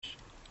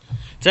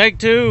Take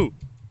two.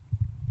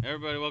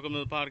 Everybody, welcome to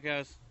the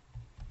podcast.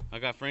 I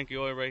got Frankie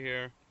Oy right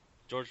here,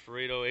 George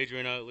Ferrito,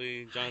 Adrian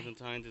Utley, Jonathan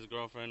Tynes, his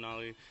girlfriend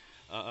Nolly,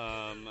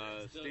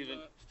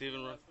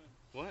 Stephen Roth.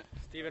 What?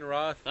 Stephen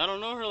Roth. I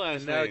don't know her last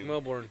and name. Alec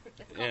Milborn.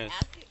 Yes.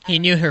 He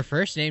knew her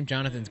first name,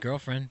 Jonathan's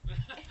girlfriend.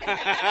 Yeah.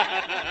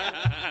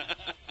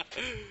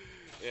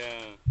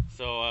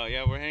 So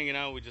we're hanging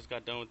out. We just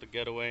got done with the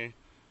getaway.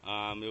 It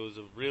was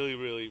a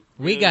really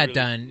We got really,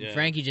 done. yeah.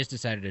 Frankie just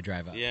decided to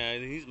drive up. Yeah,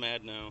 and he's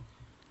mad now.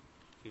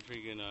 He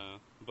freaking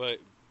but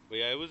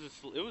yeah, it was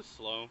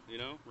slow, you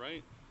know,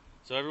 right?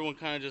 So everyone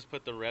kind of just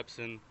put the reps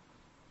in,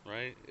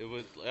 right? It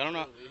was I don't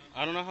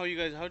know how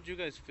did you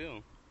guys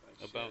feel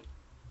about shit.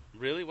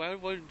 Really? Why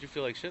did you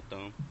feel like shit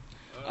though?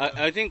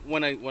 I think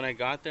when I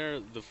got there,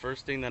 the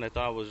first thing that I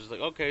thought was just like,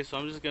 okay, so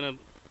I'm just gonna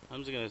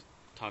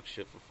talk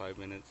shit for 5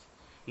 minutes.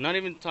 Not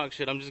even talk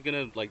shit. I'm just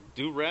gonna like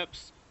do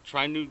reps,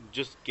 trying to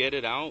just get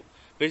it out.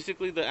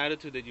 Basically, the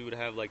attitude that you would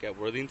have like at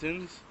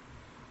Worthington's.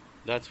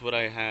 That's what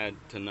I had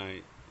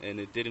tonight, and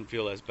it didn't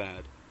feel as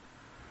bad.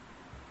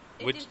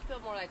 It did feel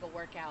more like a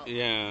workout.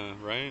 Yeah,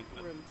 right.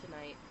 Room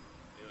tonight.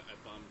 Yeah,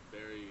 I found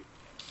very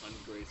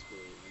ungraceful,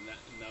 and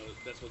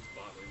that's what's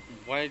bothering me.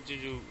 Why did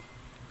you?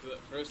 At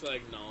first, I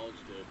acknowledged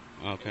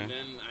it. Okay. And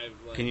then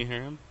I've Can you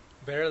hear him?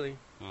 Barely.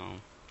 Oh.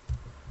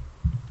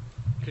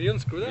 Can you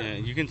unscrew that? Yeah,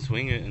 you can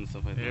swing it and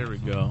stuff like that. There we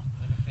go.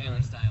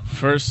 Family style.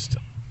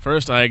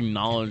 First I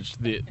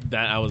acknowledged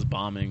that I was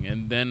bombing,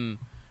 and then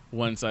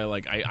once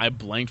I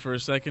blanked for a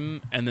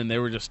second, and then they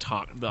were just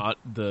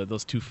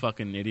those two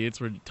fucking idiots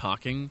were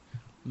talking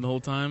the whole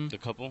time. The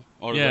couple?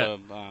 Or yeah.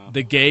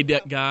 The gay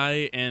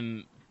guy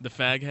and the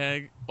fag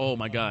hag. Oh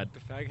my god.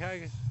 The fag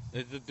hag?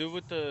 It's the dude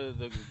with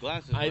the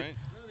glasses, right?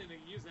 I don't even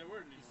use that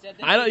word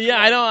anymore.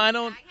 I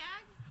don't.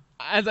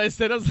 As I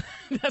said,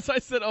 that's why I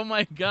said, "Oh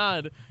my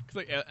god,"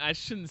 because I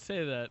shouldn't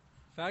say that.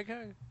 Fag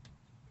hag?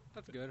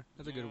 That's good.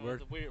 That's a good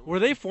word. Weird. Were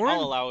they foreign?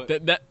 I'll allow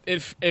it.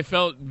 It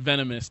felt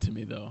venomous to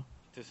me though.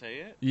 To say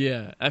it?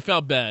 Yeah, I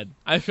felt bad.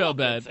 I felt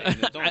bad. Don't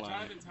lie.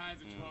 Jonathan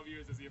Tynes in 12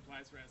 years as he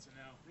applies for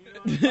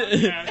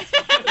SNL.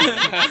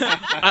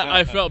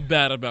 I felt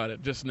bad about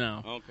it just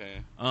now.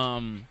 Okay.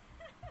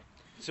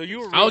 So you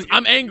were.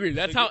 I'm angry.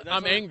 That's how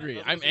I'm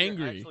angry. I'm So you're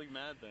angry. actually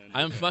mad then.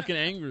 I'm fucking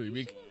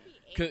angry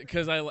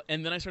because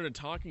and then I started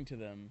talking to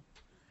them,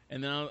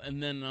 and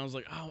then I was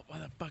like, oh, why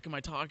the fuck am I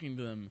talking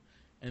to them?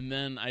 And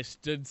then I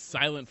stood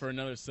silent for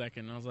another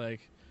second. And I was like,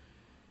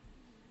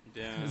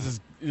 Yeah. this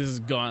is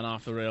gone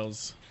off the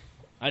rails.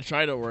 I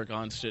tried to work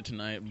on shit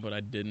tonight, but I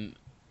didn't.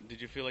 Did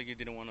you feel like you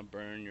didn't want to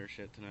burn your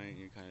shit tonight?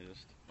 You kind of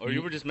just, or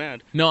you were just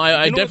mad? No,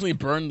 I You know definitely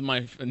burned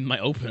my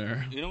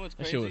opener. You know what's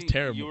That crazy? shit was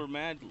terrible. You were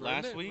mad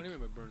last week, What do you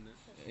mean by burn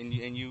it? and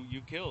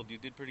you killed. You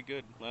did pretty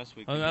good last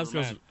week. I You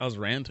were mad. was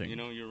ranting. You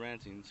know, you're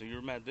ranting. So you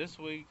were mad this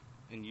week,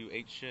 and you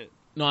ate shit.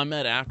 No, I'm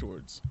mad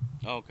afterwards.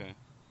 Oh, okay.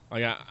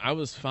 Like I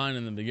was fine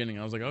in the beginning.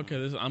 I was like, okay,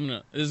 this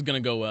is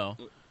gonna go well.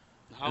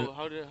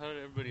 How did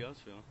everybody else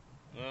feel?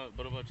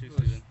 What about you,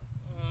 Steven?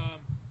 I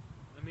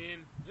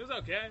mean, it was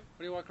okay. What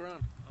do you walk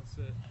around? I'll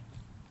sit.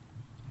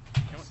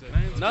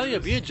 Nadia,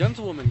 be a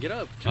gentlewoman. Get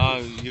up.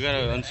 You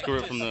gotta unscrew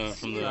it from the.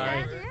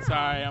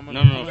 Sorry, I'm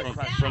No,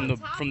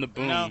 from the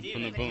boom, No.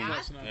 from the boom.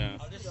 Close enough.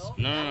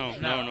 Yeah.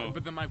 No.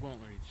 But the mic won't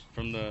reach.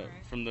 From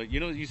the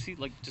you see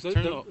like just The,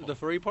 turn the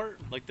furry part?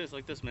 like this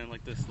man,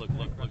 like this. Look.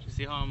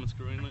 See how I'm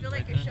unscrewing I it? feel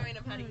like you're showing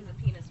him how to use a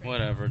penis right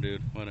Whatever,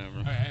 dude. Whatever.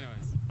 All right,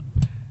 anyways.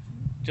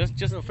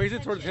 Just No, face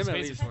it towards him Just at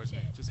face it least. towards me.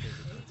 Just face it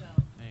There you towards me.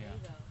 go. There you There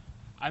you go. go.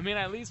 I mean,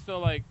 I at least feel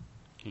like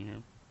Can you hear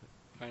him?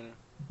 Kinda.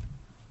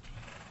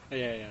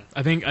 Yeah.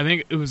 I think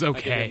it was I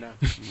okay. get it now.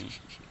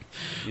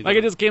 You Like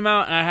did it just came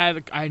out,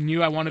 and I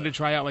knew I wanted to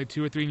try out like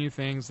 2 or 3 new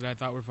things that I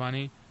thought were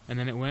funny, and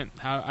then it went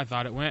how I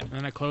thought it went, and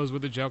then I closed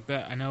with a joke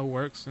that I know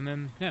works, and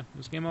then yeah, it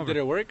was game over. Did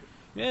it work?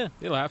 Yeah,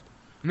 they laughed,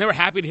 and they were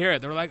happy to hear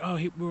it. They were like, oh,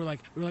 we were like,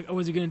 oh,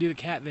 is he gonna do the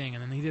cat thing?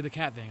 And then he did the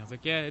cat thing. I was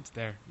like, yeah, it's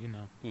there, you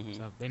know. Mhm.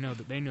 So they know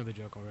the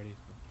joke already.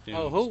 Yeah.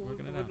 Oh,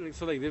 working it out.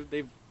 so like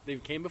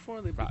they've came before?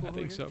 I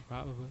think so,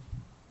 probably.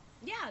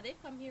 Yeah,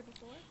 they've come here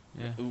before.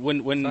 Yeah.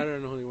 When So I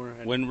don't know who they were.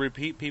 when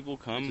repeat people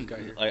come, just got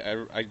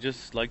here. I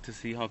just like to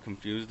see how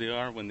confused they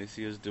are when they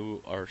see us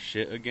do our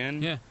shit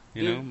again. Yeah.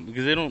 You know,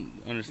 because they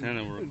don't understand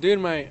that we're. Dude,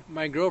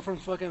 my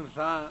girlfriend fucking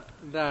thought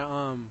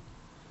that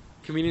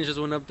comedians just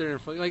went up there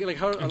and like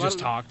how And just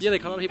talked. Yeah,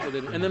 like a lot of people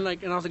did. And then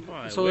like and I was like, Oh,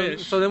 I so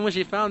wish. then when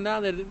she found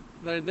out that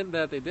they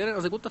did it, I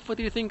was like, what the fuck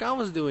do you think I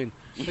was doing?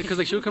 Because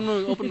like she would come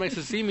to open mics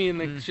to see me and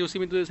like she'll see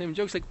me do the same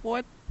jokes. Like,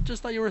 what?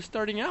 Just thought you were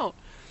starting out.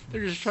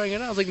 They're just trying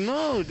it out. I was like,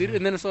 no, dude.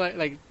 And then so I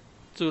like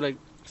to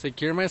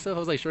secure myself, I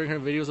was like showing her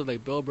videos of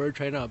like Bill Burr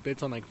trying out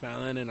bits on like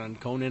Fallon and on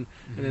Conan,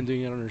 and then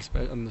doing it on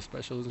her on the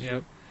specials and Yeah.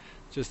 shit,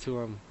 just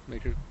to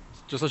make her,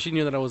 just so she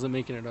knew that I wasn't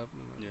making it up.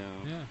 Yeah.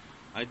 Yeah.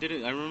 I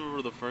didn't. I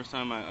remember the first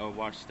time I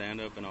watched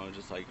stand up, and I was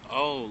just like,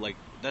 oh, like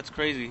that's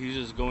crazy. He's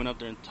just going up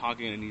there and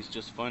talking, and he's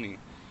just funny.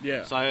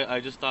 Yeah. So I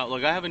just thought,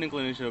 like, I have an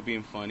inclination of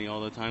being funny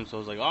all the time. So I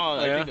was like, oh,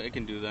 I yeah? think I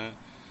can do that.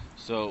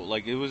 So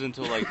like it was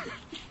until like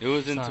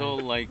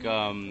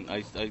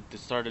I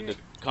started to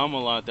come a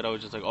lot that I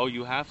was just like, oh,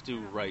 you have to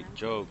write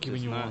jokes. Keeping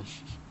It's you not. warm.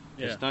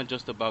 Yeah. It's not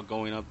just about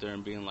going up there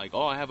and being like,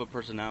 oh, I have a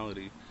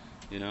personality,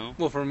 you know?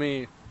 Well, for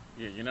me,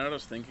 Yeah, you know what I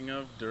was thinking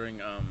of during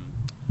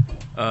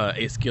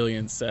Ace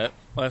Gillian's set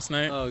last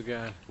night? oh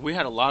god, We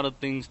had a lot of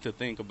things to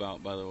think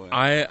about, by the way.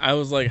 I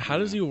was like, how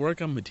does he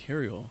work on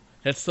material?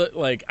 That's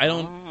like I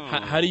don't.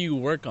 How do you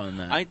work on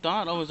that? I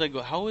thought, I was like,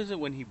 how is it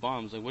when he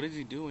bombs? Like, what does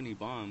he do when he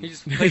bombs? he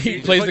just He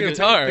plays the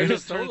guitar. He He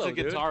just just turns the solo,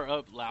 dude. guitar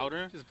up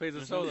louder. just plays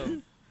a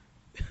solo.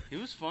 He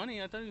was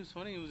funny. I thought he was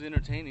funny. He was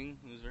entertaining.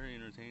 He was very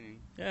entertaining.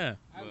 Yeah.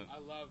 But- I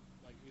love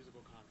like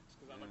musical comics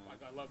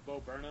because I love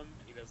Bo Burnham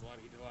and he did a lot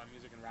of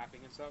music and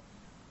rapping and stuff.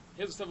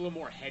 His stuff a little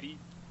more heady,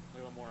 a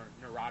little more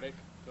neurotic,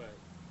 but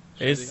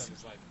It's- his stuff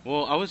is like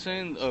Well, I was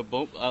saying,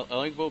 I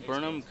like Bo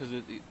Burnham because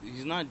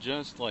he's not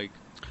just like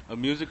a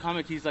music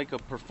comic. He's like a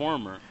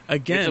performer.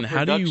 Again, It's a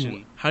how do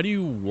production.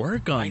 you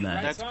work on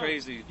that? That's songs.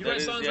 crazy. You That write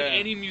is- songs yeah. like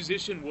any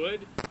musician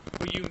would,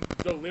 but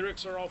the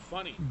lyrics are all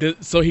funny.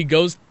 So he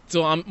goes.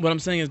 So what I'm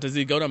saying is, does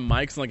he go to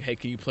mics and like, hey,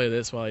 can you play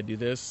this while I do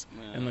this?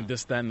 Yeah. And like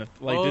this, that, and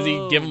does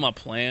he give him a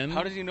plan?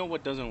 How does he know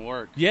what doesn't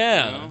work?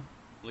 Yeah. You know?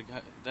 Like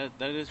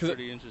that is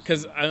pretty interesting.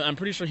 Because I'm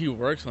pretty sure he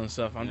works on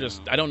stuff.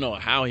 I don't know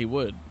how he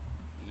would.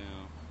 No,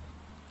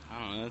 I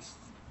don't know. That's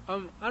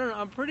I don't know.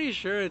 I'm pretty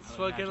sure it's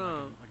I would fucking.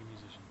 imagine like a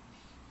musician.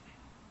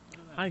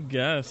 I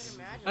guess.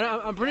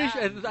 I'm pretty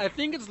sure. I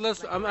think it's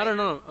less. I don't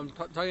know. I'm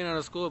talking out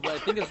of school, but I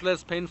think it's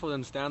less painful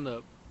than stand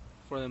up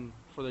for them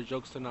for their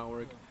jokes to not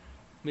work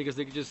because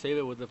they could just save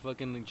it with the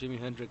fucking like, Jimi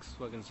Hendrix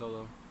fucking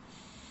solo.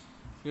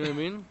 You know what I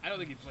mean? I don't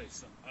think he plays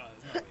some.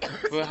 No way.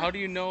 But how do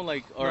you know,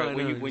 like, all right, I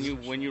when know, you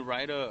it's- when you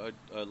write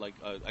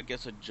I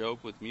guess a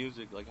joke with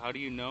music, like, how do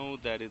you know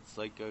that it's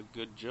like a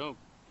good joke?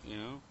 You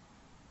know?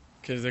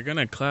 Because they're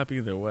gonna clap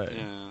either way.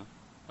 Yeah.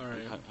 All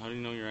right. Like, how do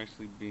you know you're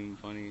actually being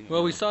funny?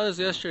 Well, we saw this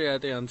yesterday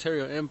at the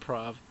Ontario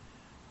Improv.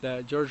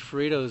 That George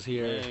Fritos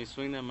here. Hey,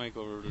 swing that mic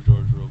over to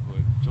George real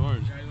quick. George.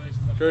 Congratulations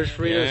on George that.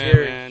 Fritos Yeah,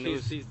 here. man, it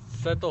was- He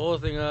set the whole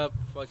thing up.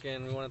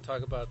 Fucking, we want to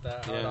talk about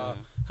that. Yeah.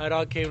 How it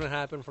all came to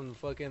happen from the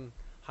fucking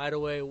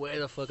hideaway way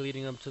the fuck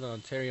leading up to the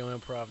Ontario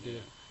Improv,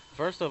 dude.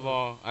 First of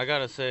all, I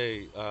gotta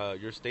say,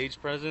 your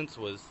stage presence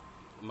was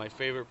my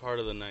favorite part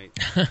of the night.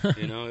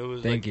 You know, it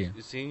was Thank like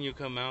you. seeing you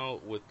come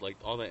out with like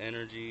all the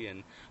energy,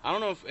 and I don't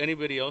know if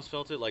anybody else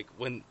felt it. Like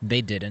when,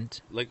 They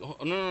didn't. like,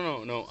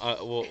 no.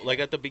 Well, like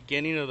at the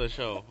beginning of the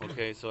show.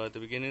 Okay, so at the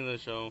beginning of the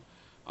show,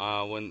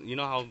 when you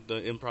know how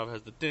the improv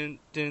has the din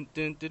din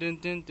din din din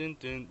din din,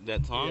 din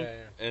that song, Yeah,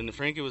 yeah. and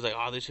Frankie was like,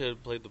 "Oh, they should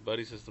have played the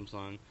Buddy System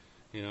song,"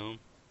 you know.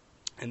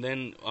 And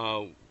then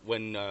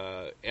when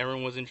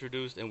Aaron was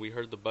introduced and we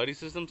heard the Buddy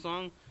System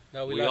song,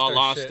 No, we all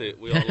lost it.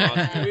 We all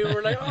lost We it.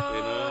 were like, oh,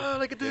 know?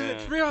 look at this. Yeah.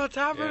 It's real. It's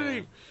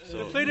happening. So,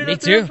 They played it Me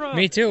at the too. Improv.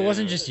 Me too. It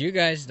wasn't Yeah. just you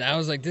guys. I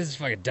was like, this is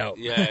fucking dope.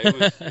 yeah,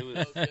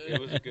 it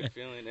was a good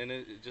feeling, and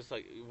it just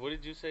like, what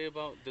did you say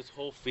about this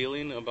whole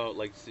feeling about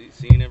like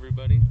seeing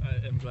everybody?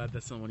 I am glad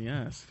that's someone you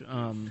asked.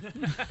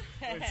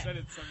 I've said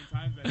it so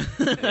many times.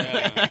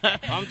 Yeah.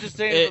 I'm just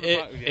saying.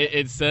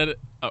 It said.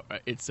 Oh,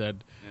 it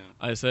said. Yeah.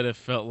 I said it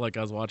felt like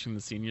I was watching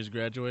the seniors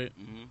graduate.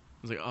 Mhm. I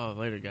was like, oh,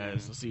 later,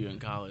 guys. Yeah. I'll see you in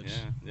college.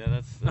 Yeah,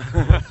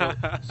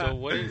 that's so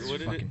what did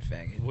Fucking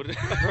faggot. what did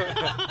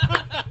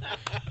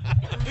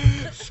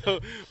so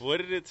what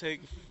did it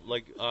take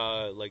like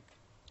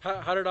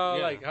How did all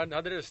Yeah. like?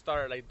 How did it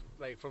start?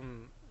 Like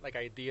from like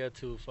idea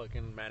to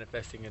fucking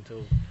manifesting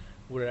into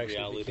what it actually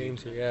Reality. became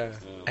to. Yeah.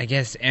 I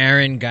guess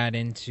Aaron got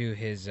into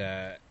his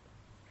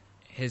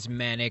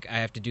manic. I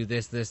have to do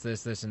this,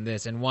 and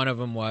this, and one of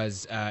them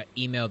was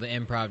email the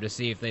Improv to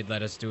see if they'd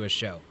let us do a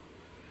show.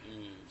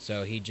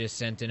 So he just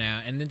sent it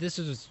out, and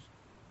then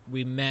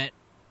we met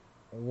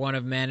one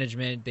of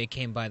management. They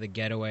came by the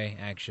Getaway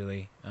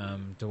actually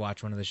to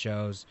watch one of the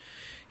shows.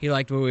 He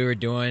liked what we were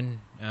doing.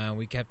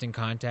 We kept in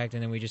contact,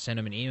 and then we just sent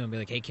him an email and be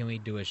like, "Hey, can we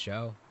do a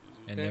show?"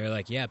 And they Okay. were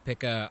like, "Yeah,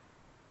 pick a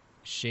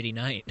shitty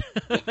night."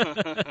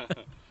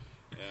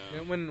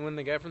 And when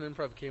the guy from the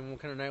Improv came, what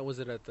kind of night was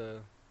it at the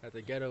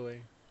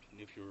Getaway?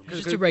 If you It was remember.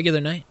 just a regular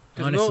night,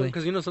 honestly.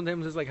 Because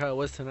sometimes it's like how it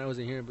was tonight. I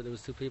wasn't here, but there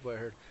was two people I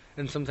heard,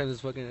 and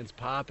sometimes it's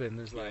popping.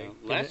 There's Yeah. like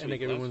Last and like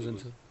week everyone's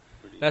was into.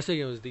 pretty- Last week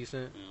it was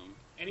decent. yeah.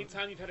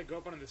 Anytime you've had to go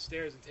up onto the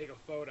stairs and take a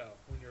photo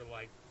when you're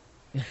like,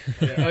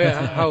 Oh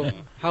yeah,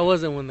 how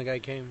was it when the guy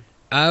came?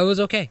 It was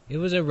okay. It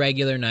was a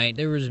regular night.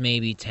 There was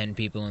maybe 10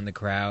 people in the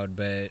crowd,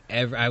 but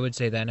I would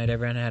say that night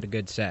everyone had a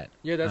good set.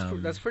 Yeah,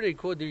 Um, that's pretty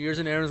cool, dude. Yours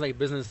and Aaron's like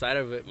business side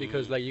of it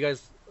because like you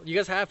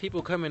guys have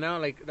people coming out.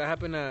 Like that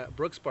happened at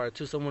Brooks Bar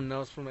too. Someone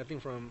else from I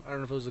don't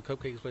know if it was the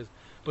Cupcakes place,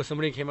 but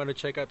somebody came out to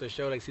check out the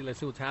show. Like let's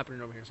see what's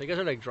happening over here. So you guys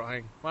are like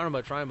drawing. Well, I don't know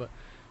about trying, but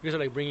you guys are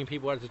like bringing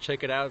people out to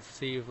check it out to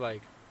see if they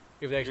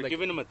You're actually like.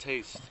 giving them a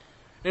taste.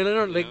 No,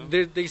 you like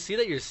know? they see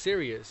that you're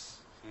serious.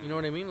 You know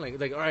what I mean? Like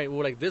all right,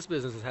 well like this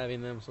business is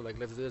having them, so like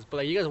let's do this. But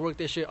like you guys work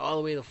this shit all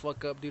the way the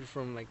fuck up, dude,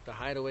 from like the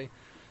hideaway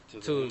to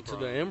the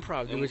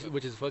improv, dude, And-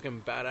 which is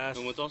fucking badass.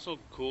 And what's also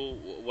cool,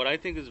 what I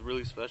think is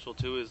really special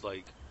too, is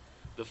like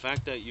the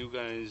fact that you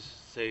guys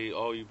say,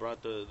 "Oh, you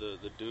brought the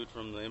dude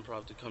from the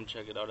improv to come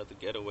check it out at the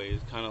Getaway."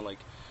 Is kind of like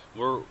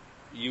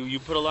you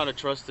put a lot of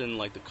trust in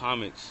like the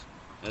comics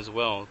as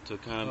well to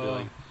kind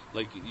of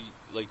be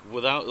like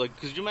without like,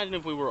 could you imagine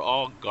if we were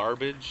all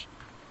garbage,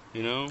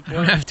 you know? I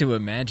don't have to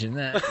imagine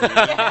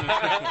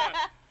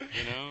that.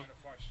 You know,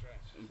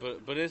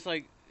 but it's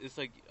like I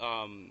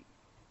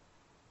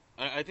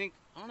think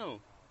I don't know.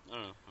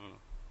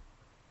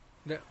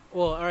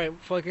 Well, all right,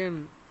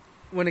 fucking.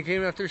 When it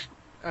came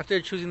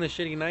after choosing the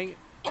shitty night,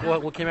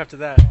 what came after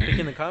that?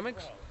 Picking the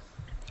comics.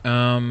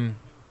 Hold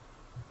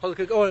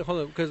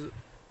on, because.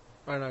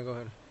 All right, now go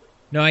ahead.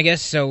 No, I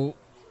guess so.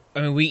 I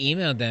mean, we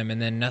emailed them,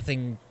 and then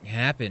nothing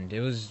happened.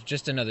 It was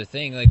just another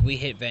thing. Like, we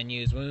hit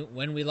venues.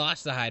 When we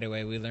lost the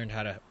Hideaway, we learned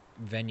how to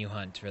venue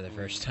hunt for the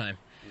first time.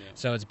 Yeah.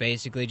 So it's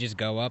basically just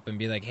go up and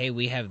be like, hey,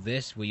 we have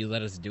this. Will you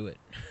let us do it?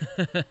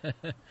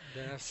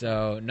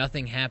 So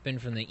nothing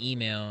happened from the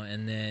email,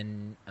 and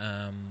then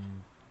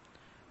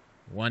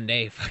one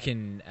day,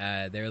 fucking,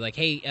 they were like,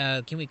 hey,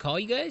 can we call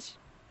you guys?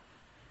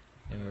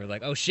 And we were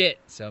like, oh, shit.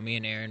 So me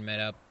and Aaron met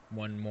up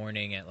one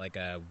morning at like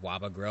a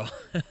Waba Grill.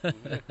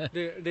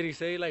 Did he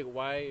say like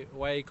why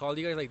he called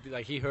you guys?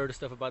 Like he heard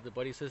stuff about the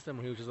buddy system,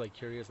 or he was just like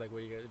curious, like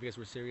what if you guys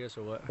were serious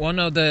or what? Well,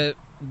 no, the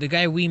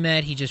guy we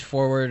met, he just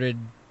forwarded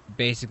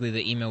basically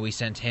the email we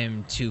sent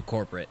him to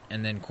corporate,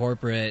 and then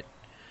corporate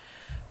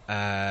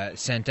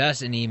sent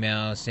us an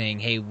email saying,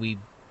 hey, we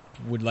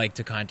would like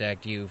to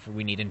contact you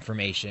we need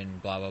information,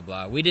 blah blah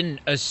blah. We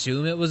didn't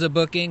assume it was a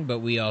booking, but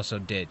we also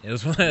did. It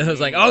was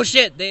like, oh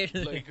shit, like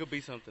it could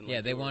be something. Yeah,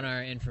 they want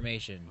our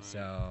information. Right.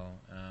 So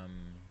wow.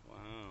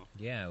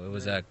 Yeah, it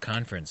was a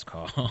conference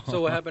call.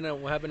 So what happened at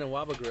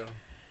Waba Grill?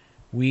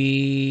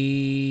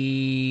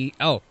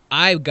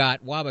 I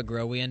got Waba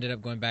Grill. We ended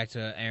up going back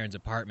to Aaron's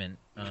apartment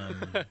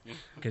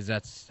because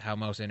that's how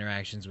most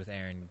interactions with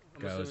Aaron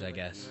goes, I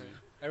guess.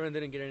 Aaron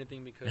didn't get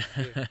anything because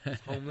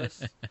he's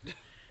homeless.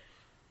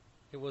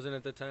 It wasn't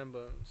at the time,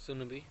 but soon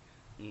to be.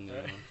 No.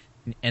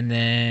 And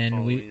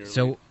then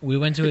we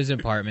went to his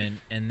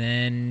apartment, and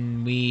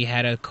then we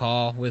had a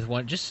call with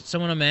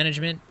someone on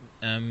management,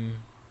 and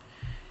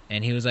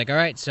he was like, "All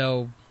right,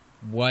 so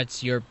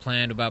what's your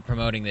plan about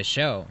promoting this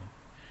show?"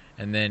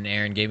 And then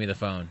Aaron gave me the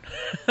phone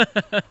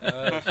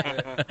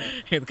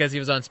because he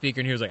was on speaker,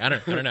 and he was like, "I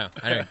don't know,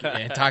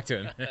 talk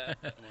to him."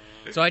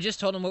 So I just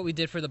told him what we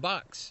did for the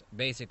box,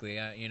 basically.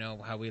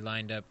 How we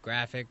lined up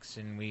graphics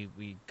and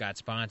we got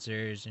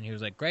sponsors, and he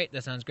was like, "Great,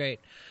 that sounds great.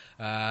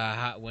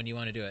 When do you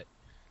want to do it?"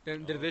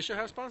 Did this show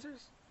have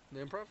sponsors?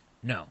 The Improv?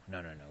 No.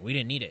 We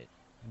didn't need it.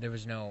 There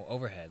was no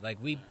overhead. Like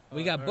we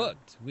got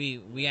booked.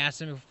 We asked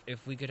them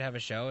if we could have a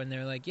show, and they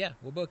were like, "Yeah,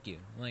 we'll book you."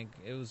 Like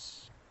it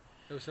was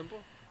simple.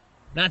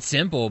 Not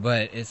simple,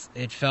 but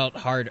it felt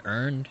hard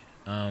earned.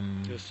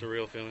 Just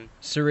surreal feeling.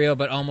 Surreal,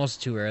 but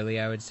almost too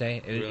early, I would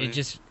say. Really? It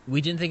just, we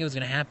didn't think it was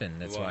gonna happen.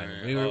 That's why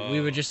we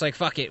were just like,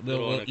 fuck it,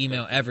 we'll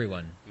email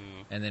everyone. Yeah.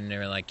 And then they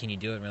were like, "Can you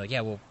do it?" And we're like,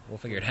 "Yeah, we'll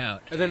figure it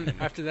out." And then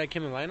after that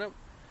came the lineup.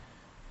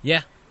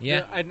 Yeah.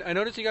 I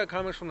noticed you got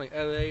comics from like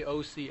LA,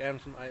 OC,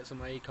 and from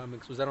some IE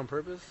comics. Was that on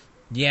purpose?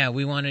 Yeah,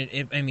 we wanted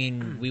it. I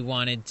mean, we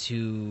wanted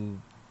to,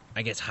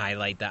 I guess,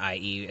 highlight the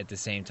IE at the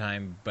same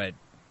time, but.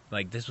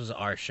 Like, this was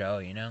our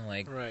show,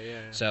 Like, right, yeah.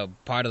 So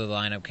part of the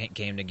lineup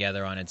came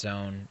together on its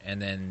own,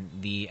 and then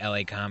the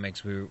LA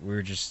comics, we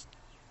were just...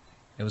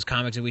 It was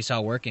comics that we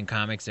saw working,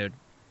 comics that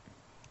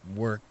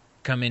were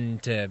coming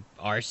to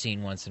our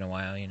scene once in a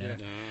while,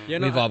 Yeah,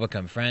 we've all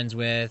become friends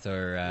with,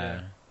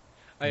 or...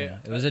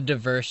 it was a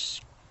diverse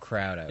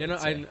crowd, I would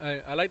say.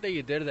 I like that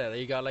you did that.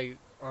 You got, like...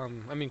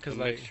 because,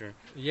 like... Mixture.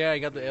 Yeah,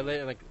 you got the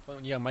LA, like...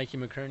 You got Mikey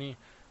McKerney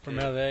from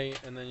LA,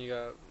 and then you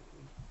got...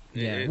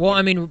 Yeah. Well,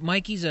 I mean,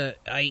 Mikey's a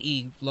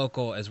IE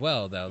local as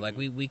well, though. Like,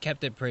 we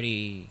kept it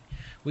pretty...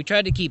 We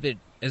tried to keep it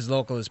as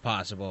local as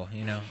possible,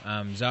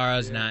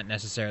 Zara's not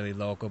necessarily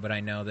local, but I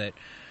know that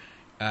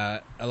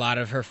a lot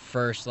of her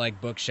first,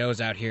 like, book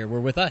shows out here were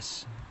with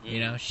us.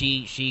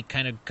 She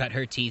kind of cut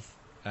her teeth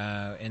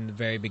in the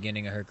very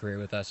beginning of her career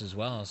with us as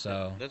well,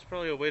 so... That's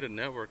probably a way to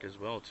network as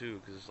well, too,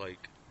 because,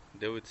 like,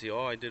 they would see,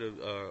 I did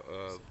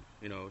a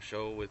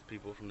show with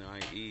people from the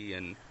IE,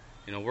 and,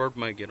 word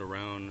might get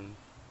around...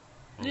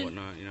 or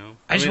whatnot,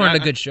 I just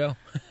wanted a good show.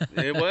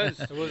 It was.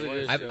 It was a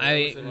good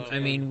show. I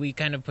mean, we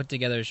kind of put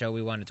together a show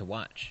we wanted to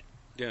watch.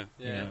 Yeah.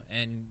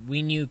 And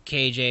we knew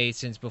KJ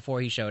since before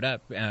he showed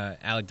up.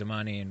 Alec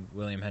Damani and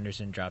William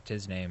Henderson dropped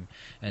his name,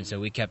 and so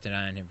we kept an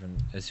eye on him from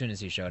as soon as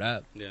he showed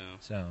up. Yeah.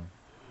 So.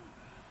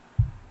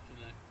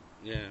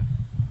 Yeah.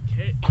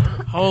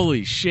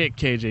 Holy shit,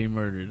 KJ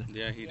murdered.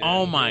 Yeah, he did.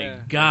 Oh my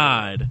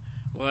god.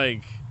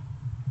 Like,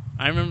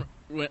 I remember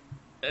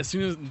as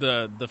soon as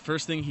the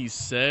first thing he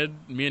said,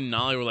 me and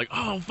Nolly were like,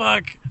 "Oh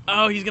fuck!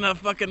 Oh, he's gonna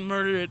fucking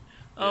murder it!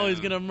 Oh,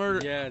 he's gonna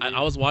murder!" Yeah,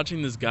 I was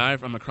watching this guy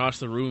from across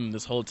the room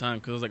this whole time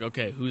because I was like,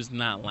 "Okay, who's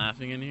not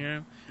laughing in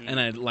here?" And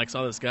I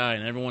saw this guy,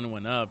 and everyone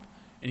went up,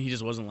 and he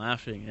just wasn't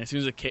laughing. And as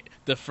soon as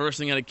the first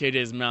thing out of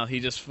KJ's mouth, he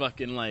just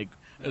fucking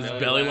his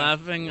belly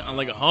laughing. Wow. I'm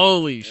like,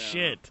 "Holy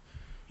shit!"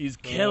 He's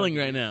killing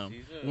right now.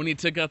 When he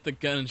took out the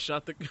gun and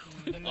shot the...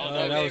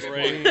 that was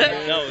great.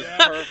 That was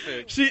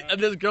perfect.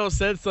 This girl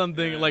said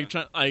something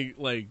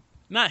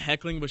not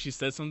heckling, but she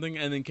said something,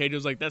 and then KJ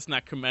was like, "That's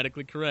not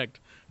grammatically correct."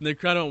 And the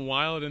crowd went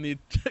wild, and he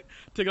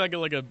took like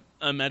a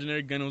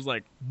imaginary gun and was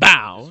like,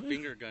 "Bow." Just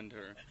finger gunned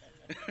her.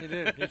 He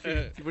did.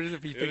 What is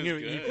it? He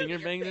finger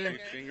banged her? He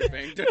finger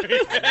banged her.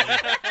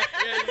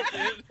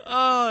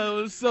 Oh,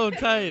 it was so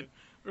tight.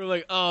 We were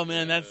like, "Oh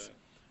man, that's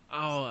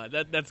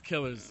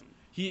killers."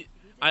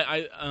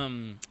 I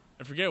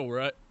forget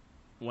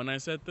when I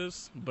said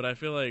this, but I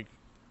feel like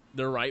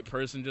the right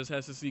person just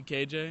has to see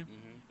KJ,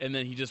 and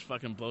then he just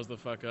fucking blows the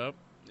fuck up.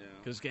 Yeah.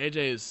 Because KJ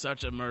is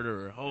such a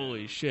murderer.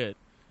 Holy shit.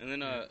 And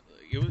then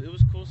it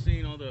was cool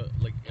seeing all the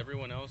like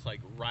everyone else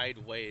like ride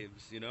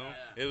waves. You know,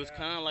 it was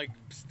kind of like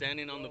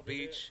standing on the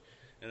beach,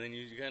 and then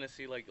you kind of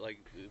see like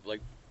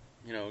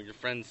you know, your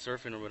friends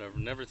surfing or whatever.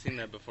 Never seen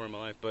that before in my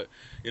life, but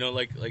you know,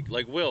 like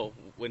Will,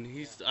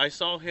 when I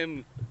saw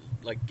him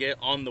like get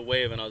on the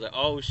wave, and I was like,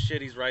 oh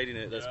shit, he's riding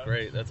it. That's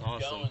great. That's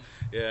awesome.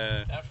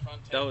 Yeah,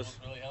 that was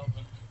really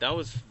helping.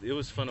 it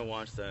was fun to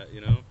watch that,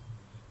 you know.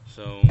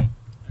 So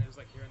It was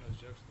like hearing those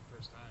jokes for the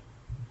first time.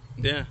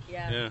 yeah,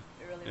 Yeah. It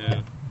really yeah.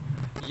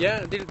 was.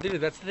 Yeah, dude,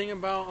 that's the thing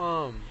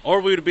about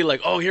Or we would be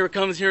like, oh, here it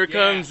comes, Yeah.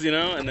 you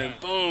know, and then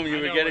boom, you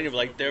I would know get it, where and you'd be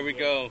like, it's there we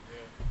coming go.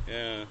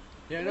 Yeah.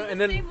 yeah, It no, was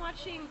and the then same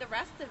watching the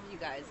rest of you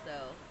guys,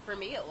 though. For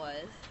me, it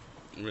was.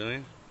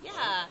 Really?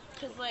 Yeah,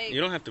 because like.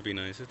 You don't have to be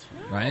nice. It's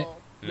No. Right?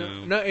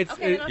 no, it's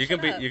Okay, then I'll you can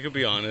shut be up. you can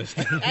be honest.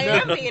 I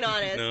am being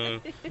honest. No.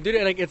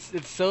 dude, like it's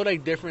so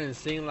like different in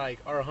seeing like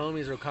our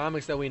homies or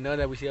comics that we know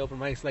that we see open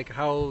mics, like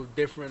how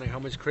different, like how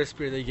much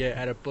crispier they get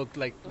at a book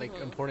like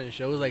important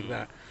shows like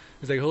that.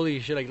 It's like holy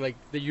shit, like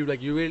you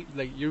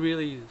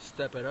really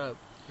step it up,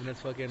 and it's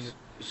fucking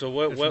So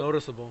what it's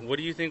noticeable. what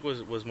do you think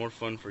was more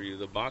fun for you?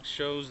 The box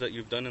shows that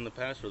you've done in the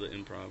past, or the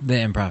improv? The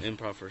improv.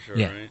 Improv for sure,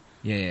 Yeah. right?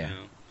 Yeah.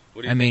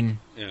 What do you I think? mean,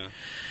 Yeah.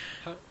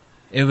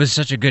 it was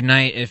such a good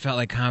night. It felt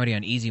like comedy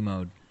on easy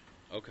mode.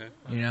 Okay.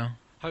 You know?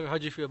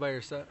 How'd you feel about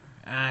your set?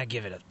 I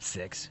give it a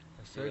 6.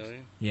 A 6?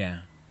 Really? Yeah.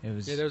 It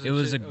was. Yeah, there was it a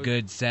was a chick-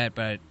 good set,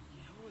 but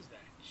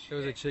There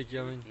was a chick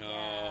yelling.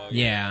 Oh,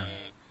 Yeah.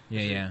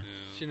 yeah. yeah.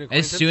 She an As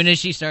acquaintance? soon as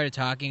she started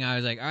talking, I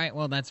was like, all right,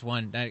 well, that's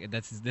one.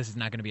 This is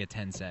not going to be a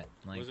 10 set.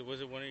 Like, Was it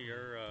one of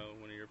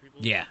your people?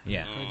 yeah.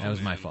 Oh, That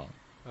was my man. fault.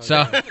 Oh, So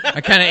yeah.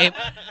 I kind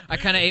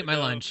of ate my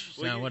No, lunch.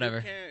 well, So you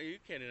whatever. You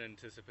can't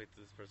anticipate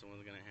that this person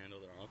wasn't gonna handle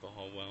their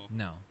alcohol well.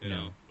 No. You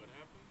know.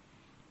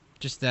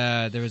 Just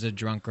there was a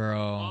drunk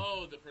girl.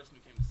 Oh, the person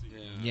who came to see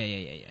you.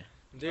 Yeah.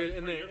 Dude,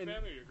 and your the,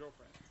 family or your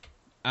girlfriend?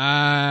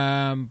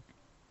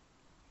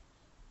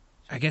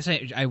 I guess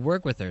I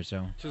work with her,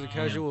 so she was a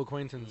casual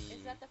acquaintance.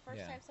 Is that the first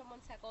Yeah. time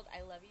someone's heckled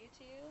 "I love you"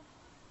 to you?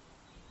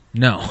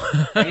 no.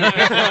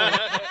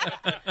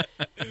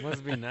 It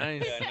must be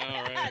nice. Yeah, I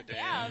know, right?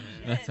 Yeah,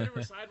 Damn, shit. Sit her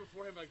aside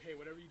before him, like, hey,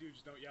 whatever you do,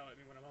 just don't yell at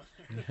me when I'm out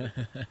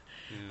there.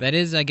 Yeah. That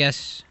is, I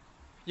guess.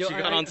 Yo, She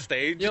got on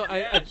stage. Yo,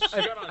 Yeah, she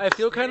got on I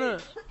feel kind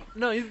stage.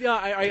 of yeah.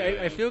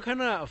 I feel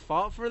kind of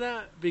fault for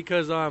that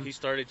because He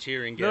started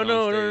cheering. no, Get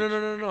no, on no, stage. no,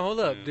 no, no, no, hold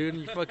up, Yeah. dude.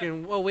 You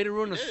fucking way to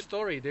ruin the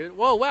story, dude.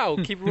 Whoa, wow,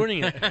 keep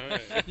ruining it.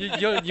 Alright. You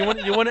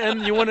want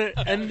to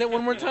end it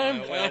one more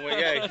time? Well,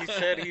 yeah,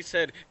 he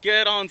said,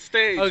 get on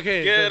stage.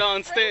 Okay, Get so-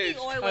 on stage.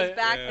 Frankie Oy was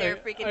back yeah. there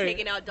freaking Alright.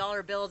 taking out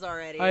dollar bills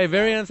already. All right,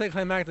 very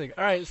anticlimactic.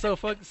 All right, so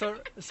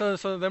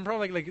then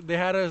probably like they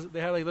had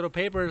like little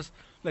papers,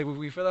 like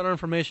we fill out our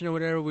information or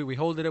whatever, we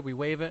hold it up, we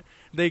wave it.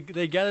 They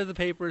gather the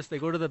papers, they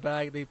go to the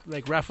bag, they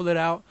like raffle it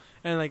out,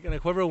 and like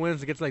whoever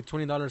wins gets like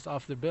 $20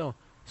 off the bill.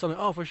 So I'm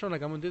like, oh, for sure,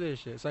 like I'm gonna do this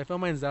shit. So I fill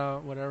mine's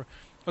out, whatever.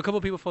 A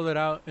couple people filled it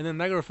out, and then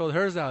that girl filled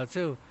hers out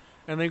too.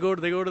 And they go to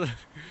the,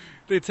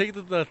 they take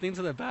the thing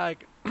to the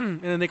back,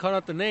 and then they call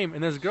out the name,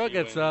 and this girl She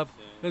gets wins, up,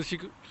 yeah.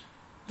 and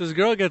this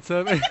girl gets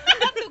up. And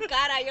Tu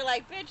cara, you're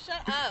like, bitch,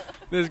 shut up.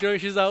 this girl,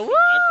 she's like, woo!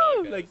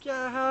 podcast. Like,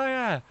 yeah, hell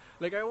yeah.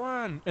 Like, I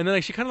won. And then,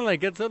 like, she kind of, like,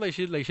 gets up, like,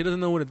 she doesn't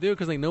know what to do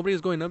because, like,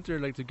 nobody's going up to her,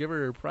 like, to give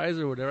her a prize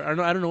or whatever.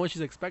 I don't know what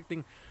she's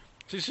expecting.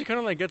 So she kind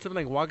of, like, gets up and,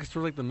 like, walks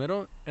towards, like, the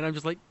middle. And I'm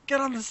just like,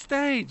 get on the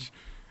stage.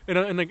 And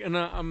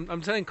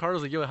I'm telling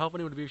Carlos, like, yo, how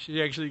funny would it be if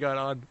she actually got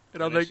on?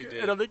 And I'm then like, she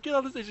did. get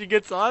on the stage. She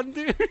gets on,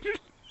 dude.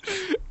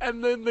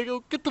 And then they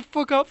go, get the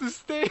fuck off the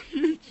stage.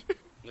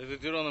 The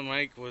dude on the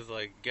mic was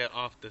like, get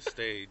off the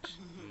stage.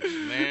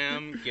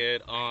 Ma'am,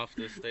 get off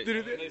the stage.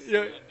 Dude,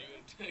 Yeah.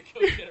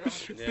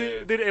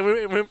 Dude,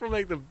 it went from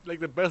like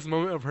the best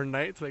moment of her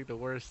night to like the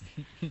worst.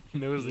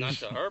 And it was Not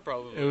to her,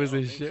 probably. It was I a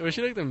don't think shit. so. Well,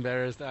 she looked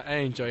embarrassed. I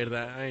enjoyed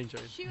that. I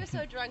enjoyed. She was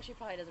so drunk, she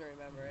probably doesn't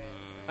remember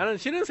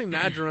it. She didn't seem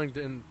that drunk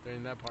during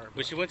that part.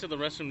 But she went to the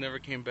restroom, never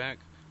came back.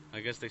 I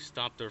guess they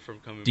stopped her from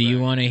coming Do back. you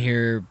want to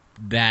hear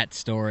that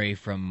story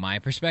from my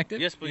perspective?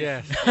 Yes, please.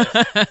 Yes.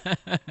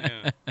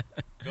 Yeah.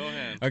 Go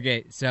ahead.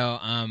 Okay, so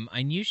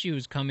I knew she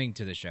was coming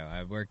to the show.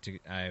 I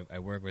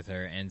work with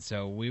her, and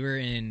so we were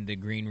in the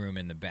green room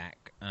in the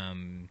back.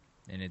 And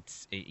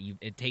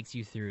it takes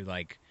you through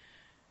like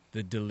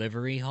the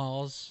delivery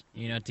halls,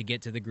 you know, to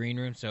get to the green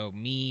room. So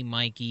me,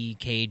 Mikey,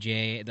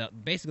 KJ,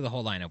 basically the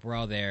whole lineup, we're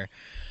all there.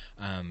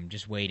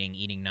 just waiting,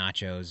 eating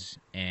nachos,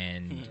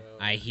 and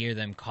I hear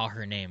them call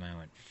her name. I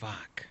went,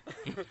 fuck.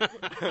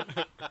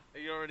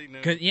 You already know.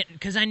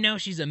 Because I know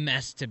she's a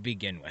mess to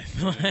begin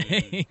with.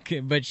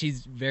 Like, but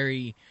she's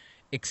very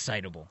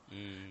excitable.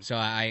 So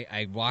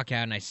I walk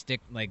out and I stick,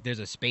 like, there's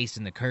a space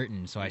in the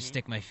curtain, so I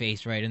stick my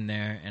face right in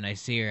there, and I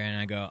see her, and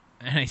I go,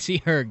 and I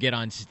see her get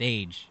on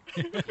stage.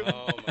 Oh,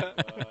 my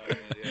God.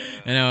 Yeah.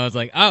 And I was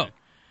like, oh,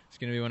 it's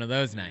going to be one of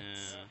those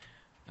nights.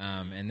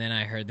 Yeah. And then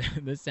I heard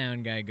the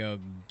sound guy go,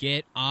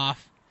 get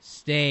off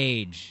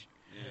stage.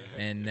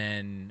 Yeah. And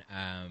then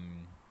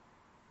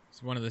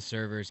one of the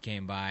servers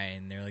came by,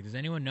 and they're like, does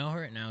anyone know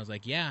her? And I was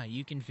like, yeah,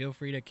 you can feel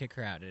free to kick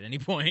her out at any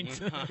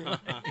point.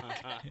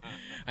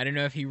 I don't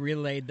know if he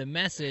relayed the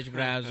message, but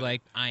I was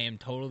like, I am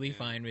totally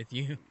fine with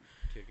you.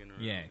 Kicking her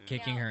Yeah, out,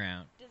 kicking her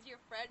out. Does your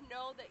friend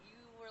know that you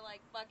were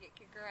like, fuck it,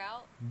 kick her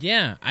out?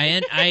 Yeah,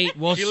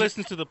 well, She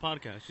listens to the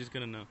podcast. She's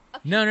going to know.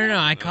 No.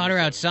 I caught her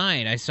sorry.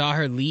 outside. I saw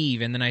her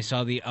leave, and then I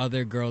saw the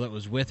other girl that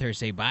was with her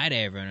say bye to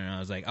everyone, and I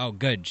was like, oh,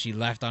 good. She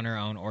left on her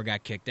own or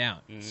got kicked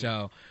out. Mhm.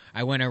 So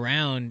I went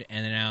around,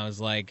 and then I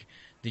was like,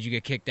 did you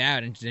get kicked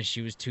out? And then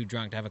she was too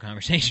drunk to have a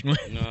conversation with.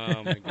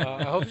 Oh, my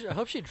God. I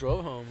hope she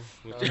drove home.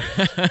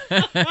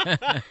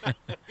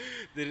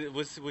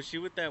 Was she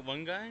with that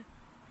one guy?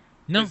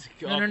 No. 'Cause-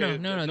 They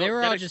okay,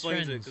 were that all just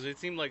explains friends. Because it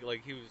seemed like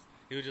he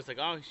was just like,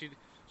 oh, she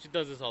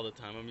does this all the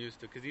time. I'm used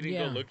to. Because he didn't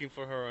Yeah. go looking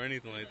for her or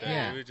anything like that.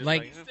 Yeah, He was just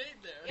like- like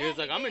he was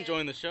like, I'm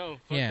enjoying the show.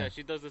 Fuck Yeah. that.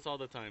 She does this all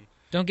the time.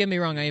 Don't get me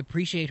wrong. I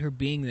appreciate her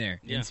being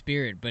there Yeah. in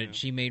spirit, but Yeah.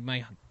 she made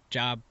my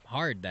job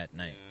hard that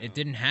night. Yeah. It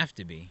didn't have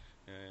to be,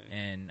 Yeah.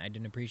 and I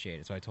didn't appreciate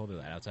it, so I told her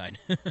that outside.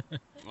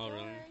 Oh,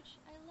 really? George,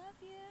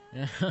 I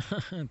love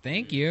you.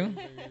 Thank you.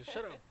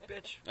 Shut up,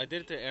 bitch. I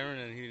did it to Aaron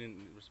and he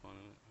didn't respond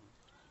to it.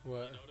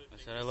 What? I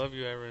said, I love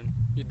you, Aaron.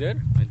 You did?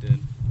 I did.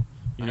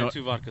 You I know, had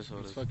 2 vodka It's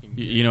sodas. fucking.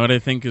 you know what I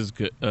think is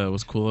good,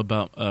 was cool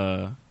about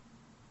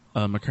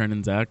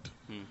McKernan's act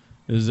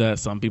is that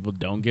some people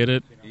don't get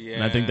it, Yeah.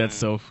 and I think that's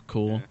so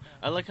cool. Yeah.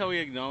 I like how he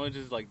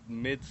acknowledges, like,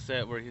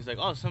 mid-set where he's like,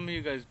 oh, some of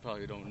you guys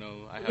probably don't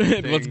know. I have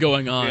a What's thing."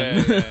 going on?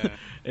 Yeah.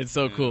 It's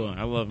so Yeah. cool.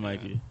 I love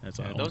Mikey. That's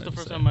all. Yeah, I that was the wanted to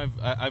first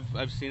say. time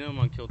I've seen him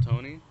on Kill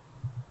Tony.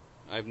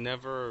 I've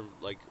never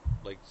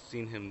like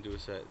seen him do a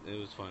set. It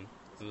was fun.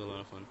 It was a lot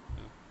of fun.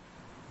 Yeah.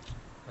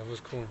 That was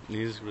cool.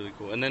 He's really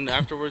cool. And then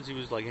afterwards, he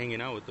was like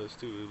hanging out with us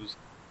too.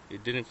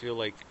 It didn't feel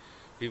like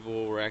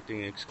people were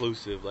acting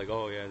exclusive. Like,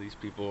 oh yeah, these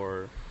people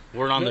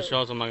weren't on the Yeah.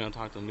 show, so I'm not gonna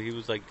talk to them. But he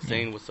was like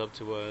saying what's up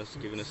to us,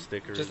 giving us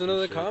stickers. Just and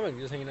another shit. comic,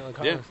 just hanging out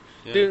in Yeah. comics.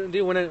 Yeah.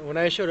 Dude, when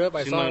I showed up,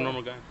 I Seemed saw like a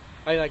normal guy.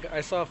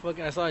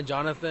 I saw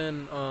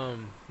Jonathan,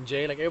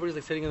 Jay, like everybody's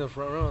like sitting in the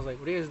front row. I was like,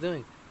 what are you guys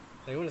doing?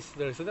 Like, when I sit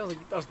down, I was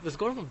like, let's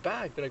go to the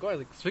back. Then I go, I was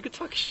like, so we could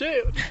talk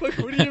shit. What the fuck?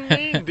 What do you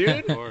mean, dude?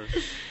 Of course.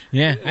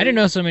 Yeah, I didn't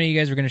know so many of you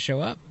guys were gonna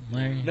show up.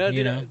 Like, No, you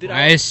dude, know, dude,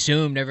 I I-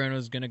 assumed everyone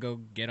was gonna go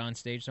get on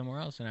stage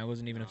somewhere else, and I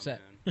wasn't even Oh, upset.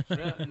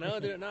 man. No,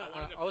 dude, no.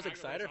 I was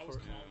excited for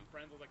it.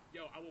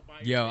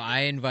 Yo,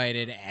 I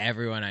invited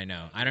everyone I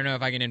know. I don't know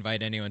if I can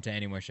invite anyone to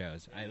any more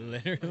shows. I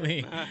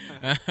literally,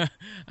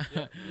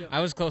 I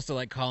was close to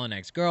like calling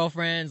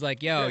ex-girlfriends.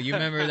 Like, yo, you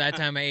remember that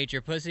time I ate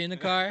your pussy in the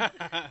car?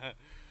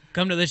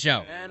 Come to the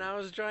show. And I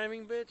was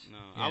driving, bitch. No,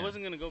 Yeah. I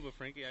wasn't gonna go, but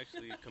Frankie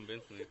actually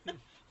convinced me.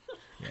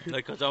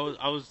 Like, cause I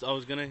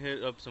was gonna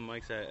hit up some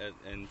mics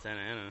in Santa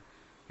Ana.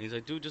 And he's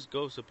like, dude, just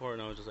go support.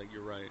 And I was just like,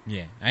 you're right.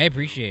 Yeah, I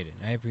appreciate it.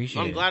 I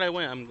appreciate I'm it. glad I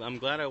went. I'm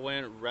glad I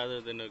went rather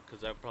than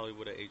because I probably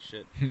would have ate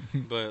shit.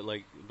 but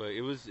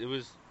it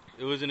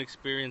was an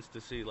experience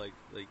to see. Like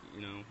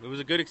you know, it was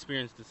a good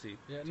experience to see.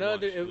 Yeah, to no,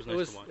 watch. dude, it was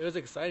nice to watch. it was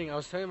exciting. I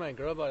was telling my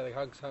girl about it,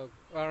 like how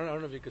I don't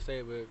know if you could say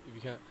it, but if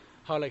you can't,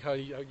 how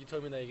you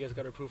told me that you guys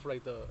got approved for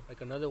like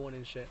another one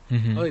and shit.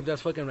 Mhm. I was like,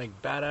 that's fucking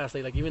like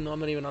badass. Like even though I'm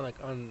not even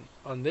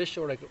on this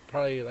show, like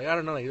probably like I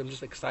don't know, like I'm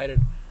just excited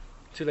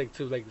to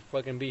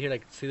fucking be here,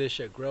 like see this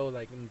shit grow,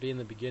 like and be in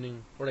the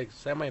beginning or like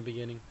semi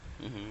beginning.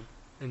 Mhm.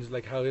 And just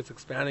like how it's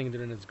expanding, dude,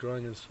 and it's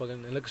growing, and it's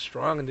fucking, it looks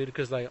strong, dude.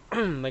 Because like,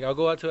 like I'll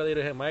go out to LA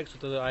to hit mics with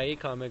the IE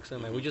comics,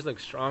 and like we just look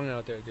strong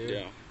out there, dude.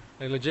 Yeah.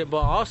 Like legit. But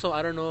also,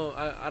 I don't know,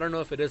 I don't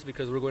know if it is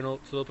because we're going to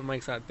the open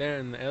mics out there,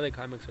 and the LA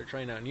comics are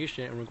trying out new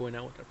shit, and we're going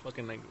out with our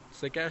fucking like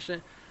sick ass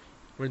shit.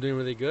 We're doing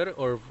really good,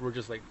 or if we're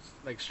just like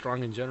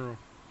strong in general.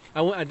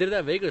 I did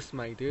that Vegas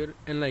mic, dude,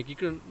 and like you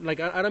can like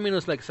I don't mean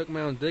to like suck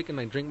my own dick and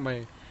like drink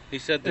my He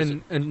said this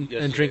and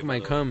yesterday, drink by my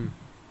the way. cum.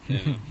 Yeah.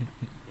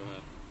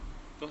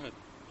 Go ahead.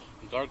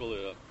 Gargle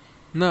it up.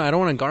 No, I don't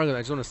want to gargle it.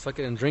 I just want to suck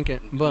it and drink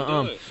it. But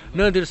Do it.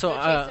 no, dude. So No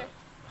chaser?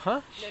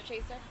 huh? No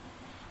chaser?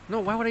 No,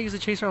 why would I use a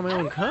chaser on my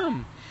own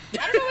cum?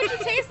 I don't know what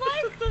you taste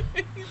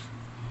like.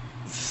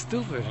 It's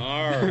stupid.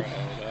 All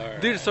right.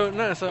 Dude, so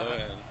no, Go so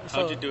ahead.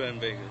 so- How'd you do it in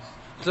Vegas?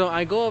 so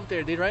I go up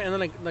there, dude, right? And then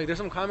like there's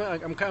some comment.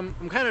 Like, I'm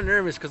kind of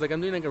nervous because like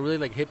I'm doing like a really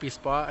like hippie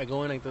spot. I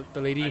go in like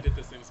the lady.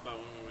 the same spot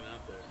when we went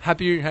out there.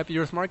 Happy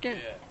Earth Market.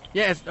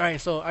 Yeah, it's, all right.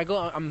 So I go.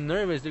 I'm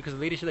nervous, dude, because the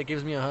lady she like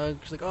gives me a hug.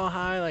 She's like, "Oh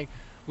hi, like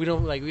we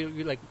don't like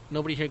we like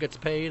nobody here gets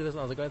paid. I was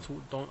like, let's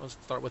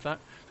start with that.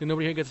 Like,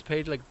 nobody here gets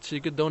paid. Like, so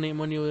you could donate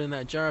money within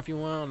that jar if you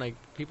want. Like,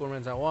 people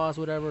rent out walls,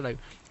 whatever. Like,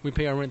 we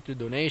pay our rent through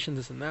donations,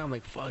 this and that. I'm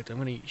like, fuck, I'm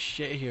gonna eat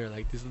shit here.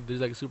 Like, this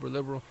is like super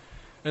liberal.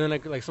 And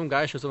then like some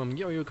guy shows up. I'm like,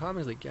 yo, you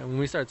comics? Like, yeah. When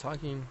we start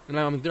talking, and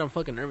I'm like, dude, I'm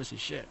fucking nervous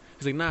as shit.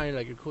 He's like, nah,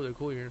 you're cool. They're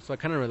cool here. So I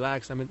kind of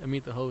relax. I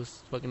meet the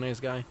host, fucking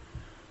nice guy.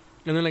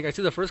 And then like I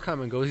see the first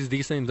comic goes, he's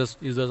decent,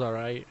 he does all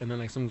right. And then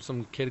like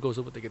some kid goes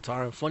up with the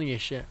guitar, funny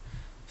as shit.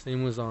 His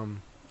name was fuck. No.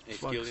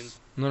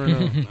 No, I'm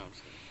just kidding.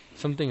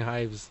 Something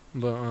Hives.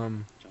 But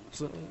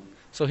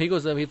so he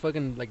goes up, he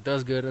fucking like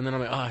does good, and then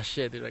I'm like, oh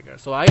shit, dude. Like,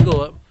 so I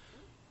go up.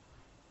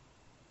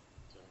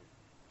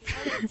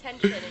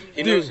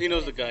 He knows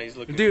the guy he's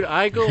looking. Dude,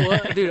 I go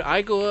up,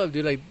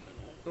 dude.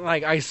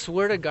 Like I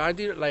swear to God,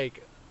 dude.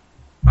 Like,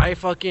 I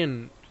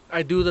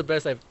do the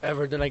best I've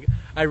ever done. Like,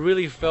 I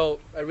really felt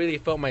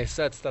my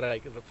sets that I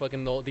like the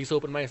fucking these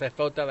open mics. I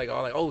felt that like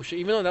oh shit.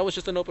 Even though that was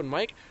just an open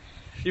mic,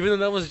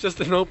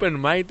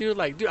 dude.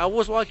 Like, dude, I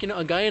was walking.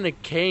 A guy in a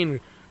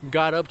cane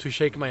got up to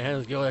shake my hand.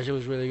 Like, yo, that shit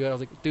was really good. I was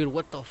like, dude,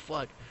 what the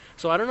fuck?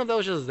 So I don't know if that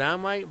was just that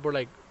mic, but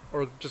like,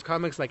 or just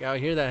comics like out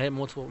here that hit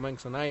multiple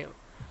mics a night.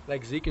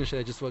 Like Zeke and shit,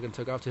 I just fucking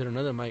took off to hit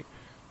another mic.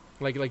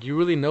 Like you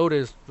really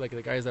notice like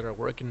the guys that are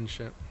working and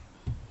shit.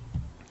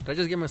 Did I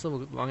just give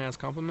myself a long ass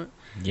compliment?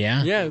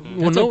 Yeah. Yeah.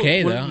 That's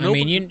okay though. I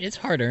mean, it's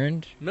hard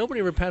earned. Nobody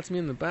ever pats me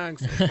in the back,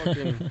 so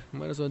fucking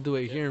might as well do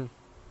it here.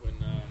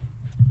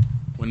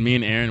 When me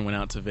and Aaron went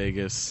out to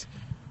Vegas,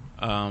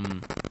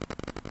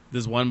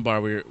 this one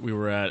bar we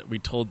were at, we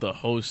told the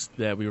host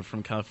that we were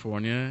from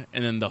California,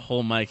 and then the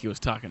whole mic he was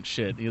talking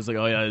shit. He was like,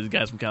 "Oh yeah, these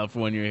guys from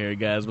California are here,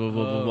 guys." Blah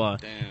blah blah blah.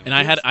 Damn. And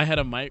I had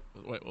a mic.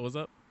 Wait, what was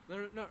up?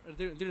 No,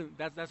 dude,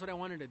 that's what I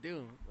wanted to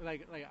do.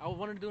 Like I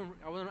wanted to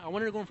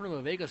go in front of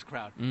a Vegas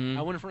crowd. Mm-hmm.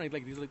 I went in front of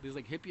like these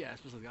hippie ass,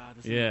 just like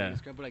this is Yeah. a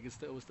Vegas crowd, but like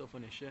it was still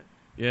funny as shit.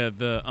 Yeah,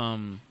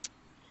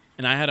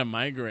 and I had a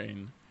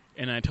migraine,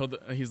 and I told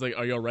he's like,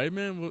 "Are you alright,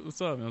 man?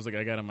 What's up?" And I was like,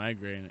 "I got a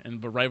migraine."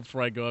 But right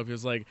before I go up, he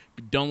was like,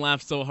 "Don't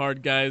laugh so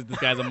hard, guys. This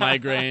guy's a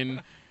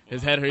migraine.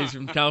 His head hurts. He's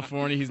from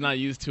California. He's not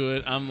used to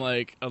it." I was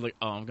like,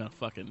 "Oh, I'm gonna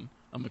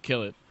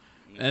kill it."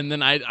 And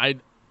then I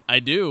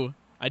do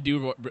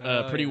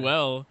pretty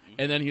well.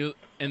 And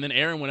then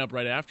Aaron went up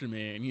right after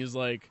me, and he was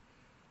like,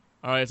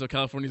 "All right, so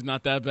California's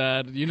not that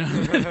bad, you know."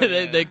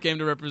 they came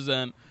to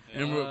represent,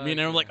 and me and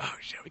Aaron were like, "Oh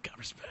shit, we got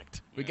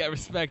respect. We got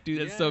respect,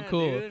 dude. That's so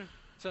cool." Dude.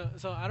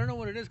 So I don't know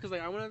what it is, cause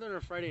like I went out there on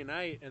a Friday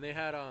night, and they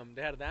had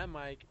that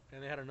mic,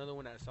 and they had another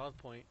one at South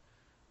Point.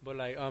 But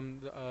like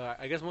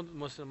I guess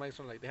most of the mics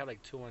are like they have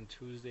like 2 on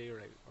Tuesday or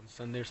like on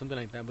Sunday or something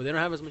like that. But they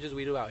don't have as much as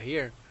we do out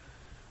here.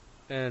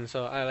 And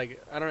so I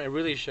don't know. It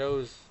really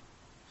shows.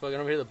 Fucking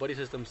over here, the buddy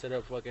system set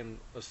up fucking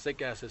a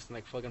sick ass system,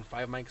 like fucking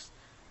 5 mics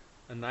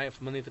a night,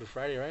 from Monday through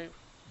Friday, right?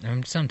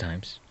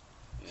 Sometimes.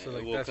 Yeah, So,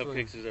 like, well, that's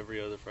Cupcakes is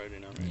every other Friday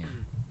now. Yeah.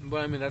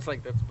 But I mean, that's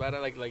bad.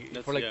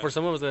 For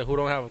some of us that who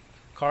don't have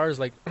cars,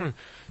 like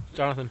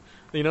Jonathan,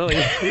 you know, like.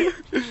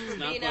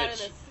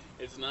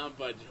 It's not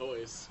by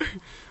choice.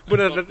 But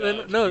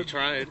no, You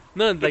tried.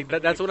 no, like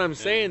that's what I'm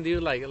saying,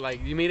 dude.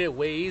 Like you made it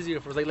way easier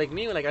for like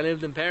me. Like I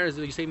lived in Paris,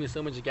 dude, you saved me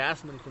so much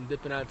gas money from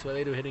dipping out to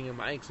LA to hitting in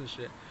mics and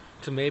shit.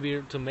 To may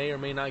or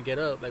may not get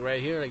up. Like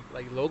right here,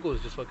 like local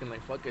is just fucking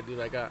like fuck it, dude.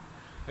 I got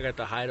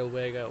the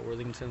Hideaway, I got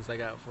Worthington's, I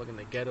got fucking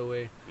the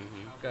Getaway,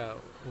 got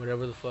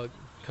whatever the fuck,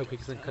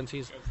 Cupcakes and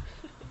Cunties.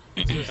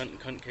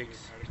 Cunt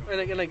cakes.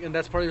 And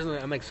that's part of the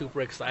reason I'm like super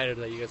excited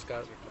that you guys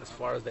got as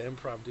far as the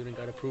improv, dude, and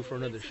got approved for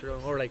another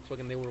show, or like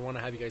fucking they would want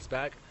to have you guys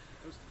back.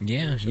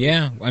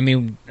 Yeah. I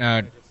mean,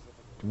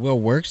 Will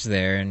works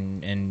there,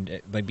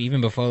 and like even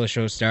before the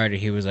show started,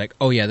 he was like,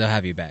 "Oh yeah, they'll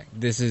have you back.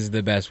 This is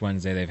the best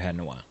Wednesday they've had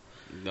in a while."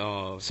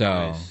 No.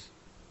 So, Nice.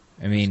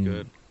 I mean, That's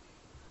good.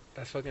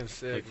 That's fucking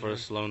sick. Like for a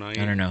slow night.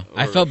 I don't know. Or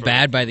I felt for-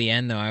 bad by the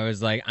end, though. I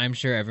was like, I'm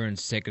sure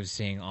everyone's sick of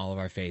seeing all of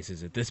our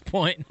faces at this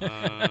point.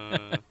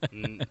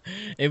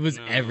 It was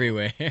no.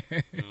 everywhere. No,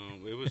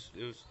 it was.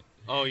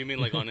 Oh, you mean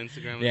like on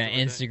Instagram? and Yeah, stuff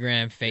like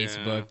Instagram,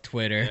 Facebook, Yeah.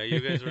 Twitter. that? Yeah,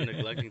 you guys were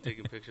neglecting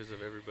taking pictures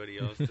of everybody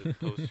else to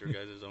post your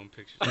guys' own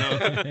pictures.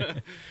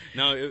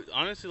 No, no.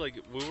 Honestly, like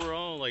we were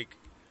all like,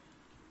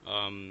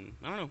 I don't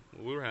know.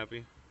 We were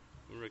happy.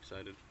 We were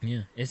excited.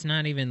 Yeah, it's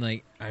not even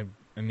like I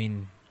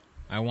mean,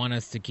 I want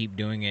us to keep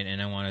doing it,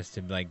 and I want us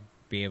to like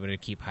be able to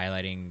keep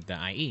highlighting the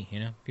IE.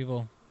 You know,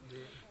 people.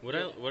 What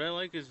I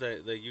like is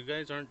that you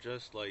guys aren't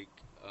just like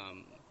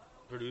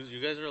produce. You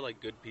guys are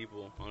like good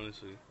people.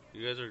 Honestly,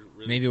 you guys are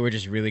really Maybe we're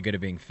just really good at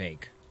being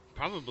fake.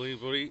 probably.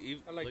 But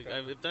I like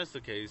that. if that's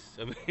the case,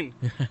 I mean,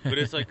 but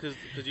it's like because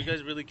you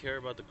guys really care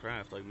about the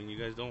craft. Like, I mean, you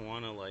guys don't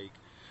want to like.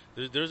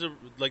 There's a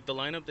like the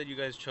lineup that you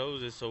guys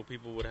chose is so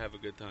people would have a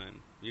good time.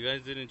 You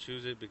guys didn't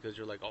choose it because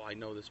you're like, oh, I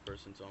know this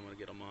person, so I'm gonna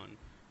get them on.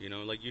 You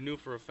know, like you knew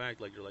for a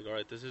fact, like you're like, all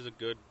right, this is a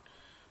good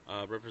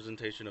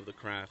representation of the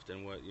craft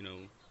and what you know.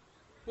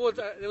 Well,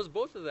 it was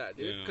both of that,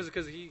 dude. Yeah.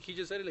 Because he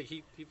just said it, like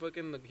he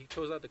fucking like, he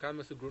chose out the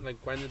comics who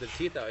like grinded their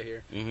teeth out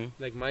here. Mm-hmm.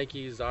 Like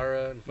Mikey,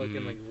 Zara, and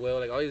fucking like Will,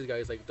 like all these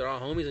guys, like they're all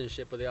homies and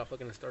shit, but they all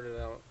fucking started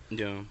out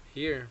Yeah.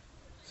 here.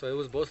 So it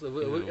was both. It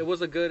know.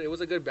 was a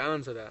good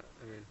balance of that.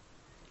 I mean,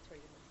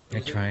 I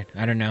tried.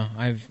 I don't know.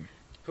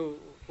 who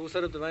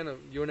set up the lineup?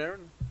 You and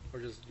Aaron, or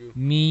just you?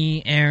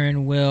 Me,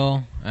 Aaron,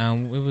 Will.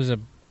 It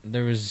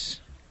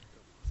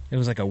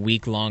was like a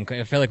week long.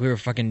 I felt like we were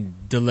fucking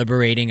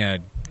deliberating a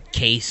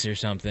case or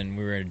something.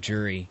 We were a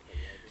jury,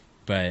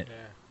 but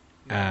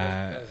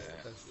That's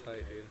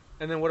tight, dude.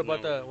 And then what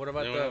about Anyone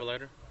have a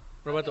lighter?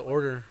 the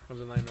order of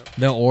the lineup?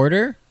 the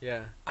order.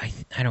 Yeah. I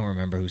don't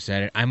remember who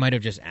said it. I might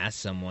have just asked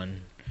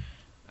someone.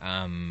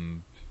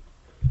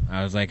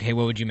 I was like, "Hey,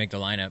 what would you make the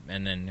lineup?"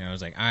 And then I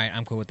was like, "All right,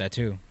 I'm cool with that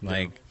too."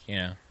 Like, you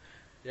know.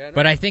 Yeah. No,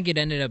 But I think it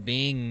ended up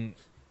being,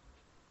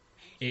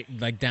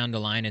 like down the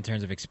line in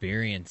terms of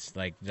experience,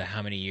 like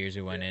how many years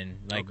we went in.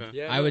 Like Okay.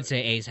 Yeah, I no, would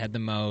say Ace had the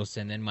most,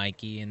 and then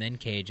Mikey, and then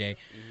KJ.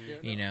 yeah,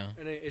 You no. know.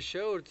 And it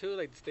showed too,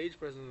 like the stage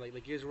presence.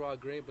 Like you guys were all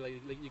great, but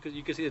like you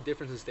could see the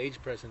difference in stage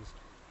presence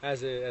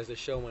as the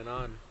show went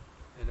on,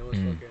 and it was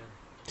fucking.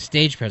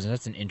 Stage presence.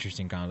 That's an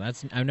interesting combo.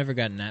 I've never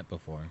gotten that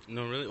before.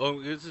 No, really.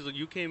 Oh, this is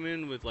you came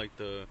in with like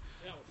the.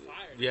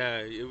 Yeah,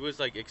 it was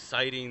like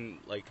exciting.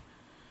 Like,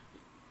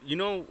 you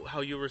know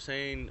how you were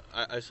saying.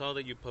 I saw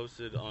that you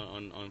posted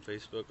on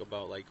Facebook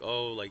about like,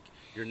 oh, like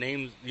your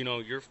name's, you know,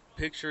 your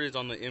picture is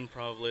on the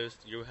improv list.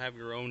 You have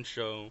your own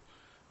show,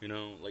 you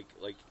know, like,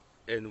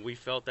 and we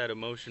felt that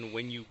emotion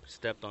when you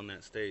stepped on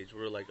that stage. We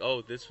were like,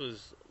 oh, this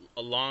was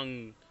a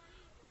long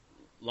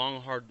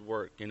hard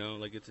work, you know,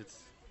 like it's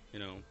you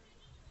know.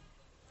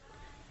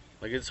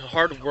 Like, it's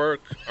hard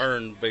work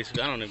earned,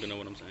 basically. I don't even know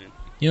what I'm saying.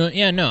 You know,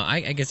 yeah, no,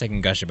 I guess I can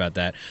gush about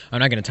that. I'm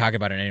not going to talk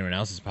about it on anyone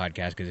else's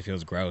podcast because it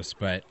feels gross.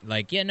 But,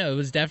 like, yeah, no, it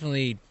was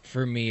definitely,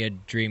 for me, a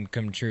dream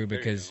come true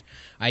because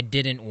I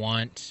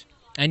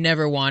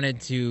never wanted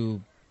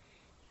to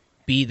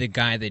be the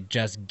guy that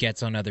just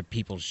gets on other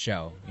people's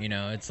show. You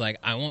know, it's like,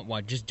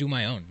 just do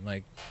my own.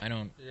 Like, I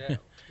don't... Yeah.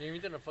 You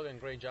did a fucking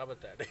great job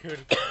at that, dude.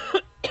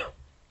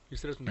 You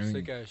set up some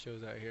sick-ass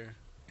shows out here.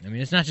 I mean,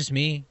 it's not just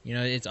me. You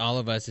know, it's all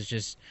of us. It's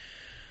just...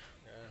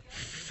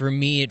 For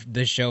me,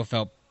 the show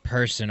felt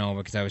personal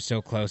because I was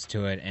so close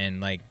to it, and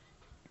like,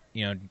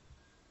 you know,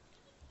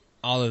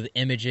 all of the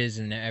images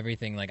and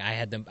everything. Like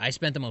I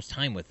spent the most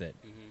time with it,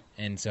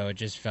 and so it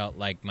just felt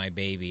like my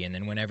baby. And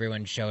then when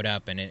everyone showed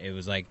up, and it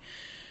was like,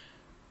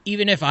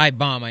 even if I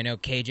bomb, I know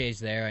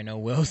KJ's there, I know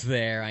Will's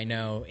there, I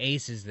know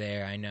Ace is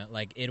there, I know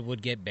like it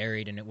would get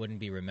buried and it wouldn't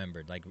be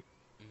remembered. Like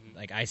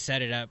I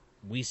set it up,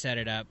 we set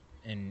it up,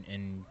 and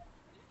it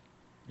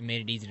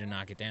made it easy to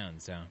knock it down.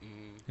 So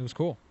it was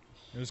cool.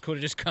 It was cool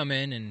to just come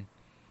in and.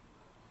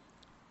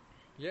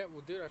 Yeah,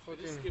 well, dude, I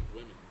fucking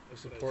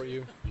support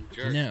you.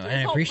 Jerk. No, This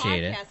I whole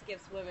appreciate it. podcast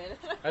gives women.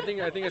 I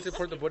think I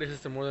support the body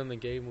system more than the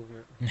gay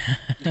movement. Damn.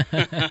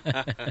 That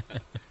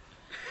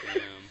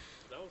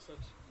was such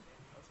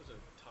a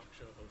talk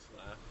show host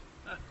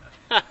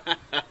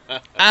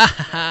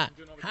laugh.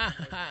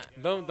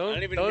 Don't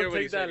didn't even hear what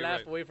he take said, that you're laugh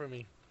right. away from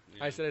me.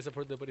 Yeah. I said I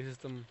support the body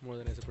system more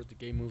than I support the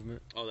gay movement.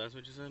 Oh, that's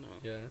what you said? Oh.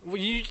 Yeah. Well,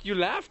 you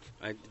laughed?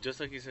 Just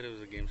like you said it was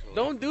a game show.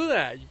 Don't do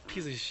that, you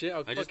piece of shit.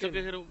 I just took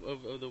a hit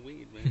of the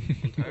weed, man.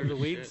 I'm tired of the of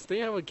weed. shit. Stay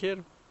have a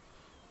kid.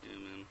 Yeah,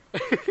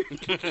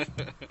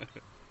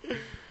 man.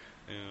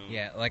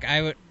 Yeah, like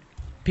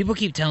people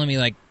keep telling me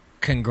like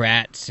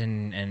congrats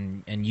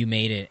and you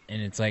made it,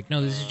 and it's like,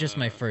 no, this is just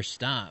my first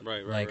stop.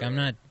 Right, like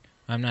right.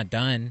 I'm not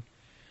done.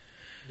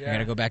 I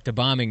gotta go back to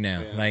bombing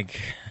now. Yeah. Like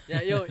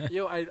Yeah,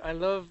 yo, I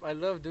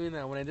love doing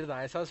that. When I did the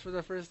Ice House for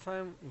the first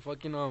time,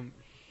 fucking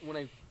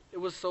it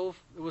was so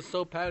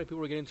packed, people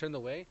were getting turned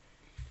away.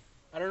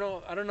 I don't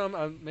know.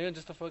 Maybe I'm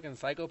just a fucking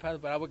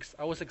psychopath, but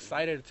I was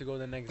excited to go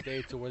the next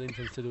day to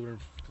Worthington to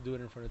do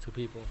it in front of 2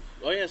 people.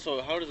 Oh yeah,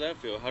 so how does that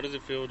feel? How does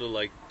it feel to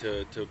like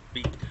to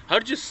be? How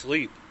did you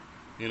sleep?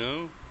 You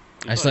know.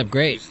 I slept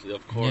great.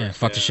 Of course. yeah,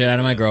 fucked the shit out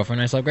of my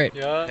girlfriend. I slept great.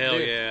 Yeah, Hell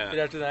dude, yeah. Dude,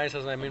 after the Ice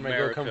House, I made my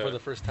girl come America. for the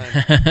first time.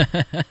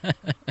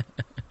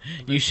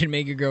 You should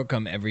make your girl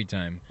come every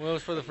time. Well, it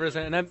was for the first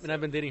time, and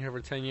I've been dating her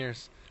for 10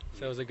 years,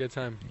 so it was a good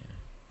time.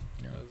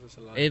 Yeah. That was just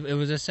a lot. It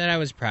was a set I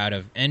was proud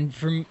of, and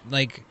from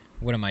like,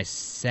 what am I,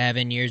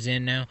 7 years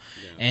in now?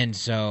 Yeah. And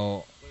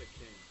so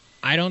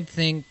I don't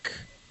think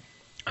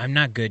I'm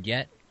not good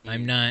yet.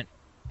 I'm not.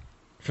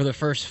 For the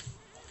first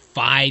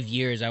 5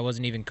 years, I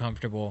wasn't even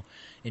comfortable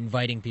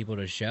inviting people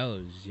to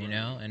shows, you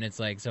know? And it's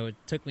like, so it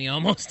took me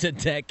almost a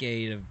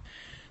decade of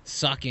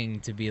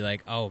sucking to be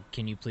like, oh,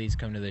 can you please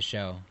come to the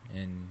show?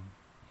 And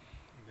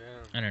Yeah.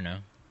 I don't know.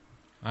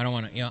 I don't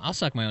want to, I'll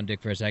suck my own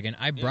dick for a second.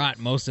 I brought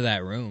most of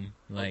that room.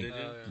 Like, did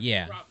you?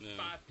 yeah. Brought Yeah.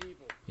 5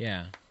 people.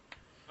 Yeah.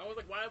 I was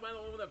like, why am I the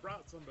only one that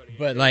brought somebody?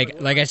 But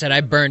like I said,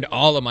 I burned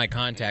all of my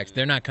contacts.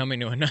 They're not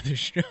coming to another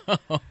show.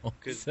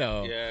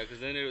 So Yeah, because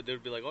then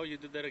they'd be like, oh, you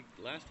did that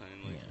last time.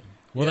 Like, yeah.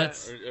 Well, Yeah.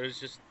 that's or it's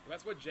just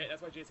That's why Jay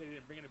said he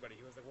didn't bring anybody.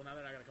 He was like, well, now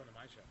they're not gonna come to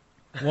my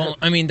show. well.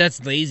 I mean,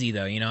 that's lazy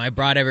though. I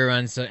brought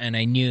everyone, so and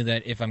I knew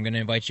that if I'm gonna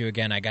invite you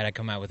again, I gotta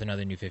come out with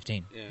another new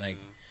 15. yeah. Like,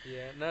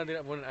 Yeah, no,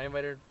 dude, when I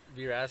invited,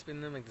 we were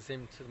asking them like the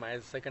same to my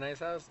second Ice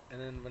House, and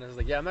then when I was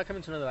like, yeah, I'm not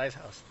coming to another Ice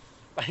House.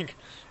 Like,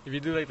 if you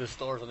do like the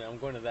store or something, I'm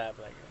going to that.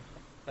 But like,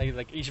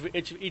 Like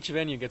each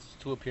venue gets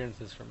 2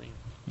 appearances for me.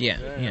 Yeah,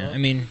 Yeah, yeah. no? I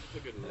mean,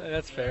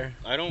 That's fair.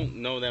 I don't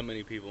know that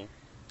many people.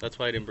 That's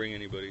why I didn't bring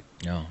anybody.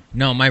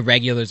 no. My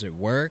regulars at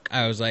work,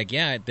 I was like,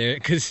 yeah,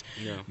 because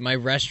Yeah. my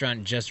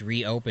restaurant just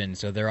reopened,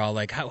 so they're all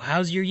like,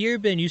 how's your year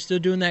been? You still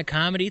doing that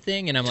comedy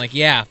thing? And I'm like,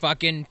 yeah,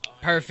 fucking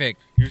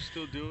perfect. You're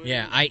still doing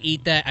Yeah, it? I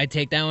eat that. I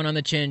take that one on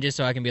the chin just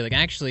so I can be like,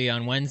 actually,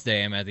 on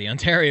Wednesday I'm at the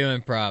Ontario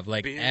Improv,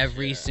 like Bitch,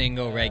 every yeah.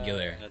 single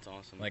regular. That's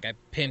awesome. Like I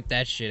pimp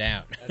that shit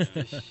out. That's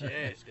the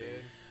shit,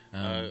 dude.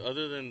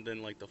 Other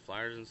than like the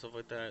flyers and stuff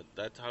like that,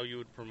 that's how you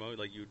would promote.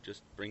 Like you would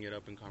just bring it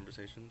up in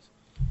conversations.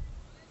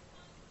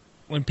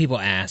 When people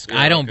ask, Yeah,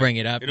 I don't okay. bring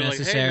it up You know, like, hey,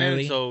 necessarily.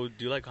 man, so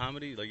do you like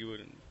comedy? Like you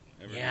wouldn't.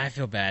 Ever Yeah, I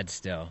feel bad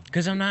still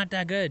because I'm not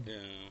that good. Yeah.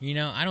 You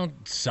know, I don't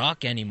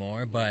suck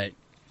anymore, but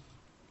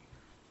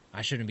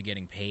I shouldn't be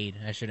getting paid.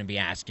 I shouldn't be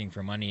asking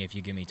for money if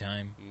you give me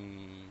time.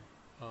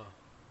 Mm,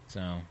 So,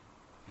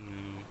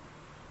 mm,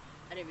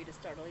 I didn't mean to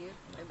startle you.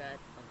 My bad.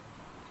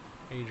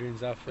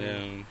 Adrian's out for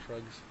Yeah.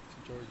 shrugs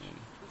to George.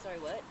 I'm sorry,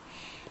 what?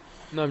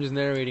 No, I'm just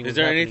narrating. Is what's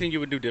there happening. anything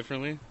you would do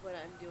differently? What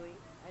I'm doing?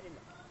 I didn't.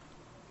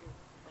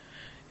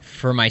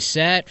 for my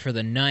set, for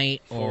the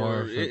night,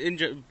 or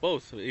Or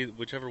both,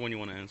 whichever one you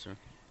want to answer.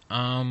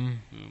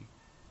 um,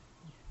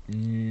 Mm.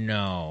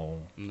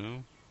 no.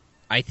 No.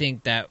 I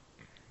think that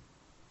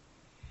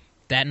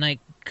night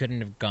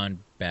couldn't have gone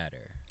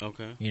better.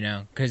 Okay. You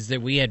know, because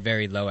we had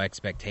very low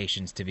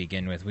expectations to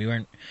begin with. We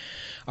weren't.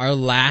 Our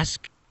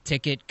last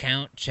ticket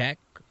count check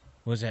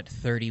was at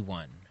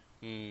 31.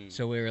 Mm.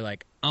 So we were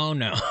like, oh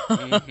no,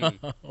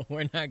 Mhm.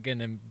 we're not going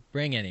to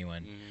bring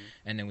anyone. Mhm.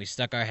 And then we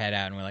stuck our head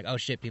out and we're like, oh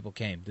shit, people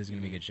came. This is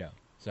going to be a good show.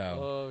 So,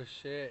 Oh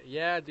shit!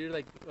 Yeah, dude.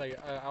 Like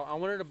I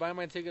wanted to buy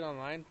my ticket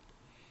online,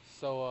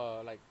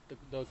 so like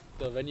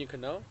the venue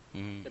could know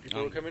Mhm. that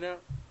people were coming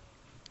out,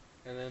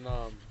 and then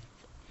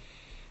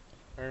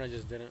I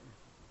just didn't.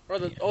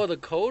 Or the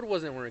code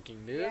wasn't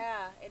working, dude.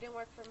 Yeah, it didn't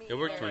work for me. It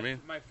worked either. for me.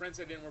 My friend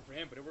said it didn't work for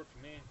him, but it worked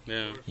for me.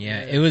 Yeah.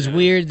 yeah, it was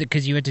weird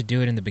because you had to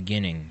do it in the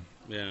beginning.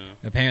 Yeah.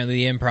 Apparently,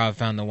 the improv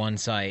found the one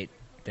site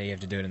that you have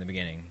to do it in the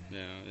beginning.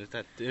 Yeah.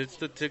 It's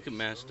the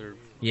Ticketmaster.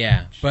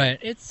 Yeah, but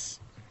it's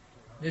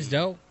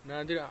dope.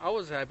 Nah, dude, I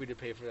was happy to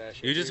pay for that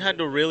shit. You just dude. had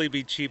to really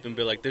be cheap and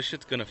be like, this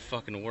shit's gonna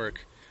fucking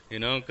work, you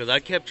know? Because I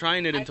kept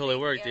trying it I until it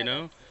think, worked, yeah, you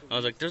know? I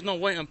was like, there's no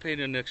way I'm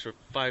paying an extra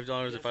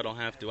 $5 if I don't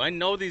have to. I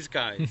know these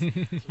guys.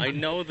 I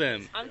know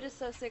them. I'm just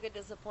so sick of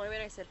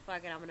disappointment. I said,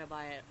 "Fuck it, I'm gonna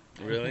buy it."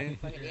 Really?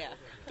 Fuck it, yeah.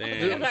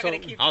 Damn. I'm not gonna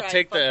So- keep. I'll trying.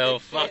 take the Fuck L.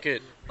 this Fuck shit.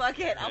 it. Fuck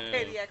it. I'll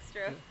pay Yeah. the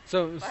extra.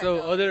 So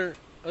 $5.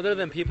 other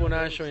than people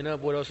not showing up,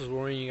 what else was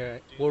worrying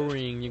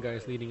you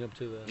guys leading up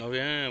to the Oh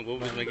yeah. What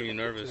was making you to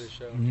the nervous?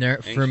 show?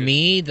 For Anxious.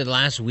 me, the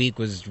last week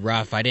was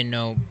rough. I didn't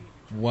know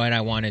what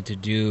I wanted to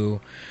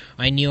do.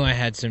 I knew I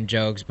had some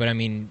jokes, but I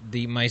mean,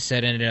 my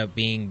set ended up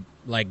being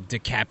like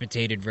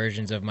decapitated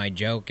versions of my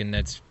joke, and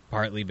that's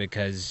partly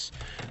because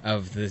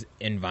of the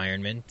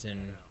environment.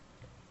 And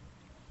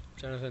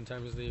Jonathan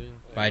Time is leaving.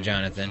 bye,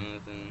 Jonathan.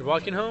 Jonathan. You're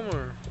walking home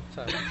or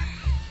what's up?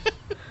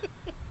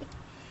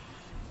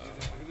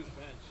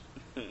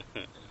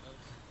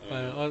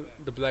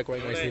 The black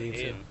white What guy's I leaving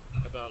hate too.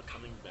 about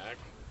coming back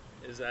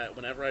is that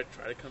whenever I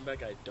try to come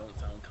back, I don't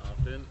sound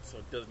confident, so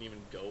it doesn't even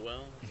go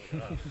well. It's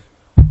like,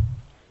 ugh.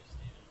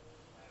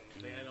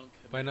 I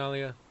don't Bye,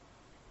 Nalia.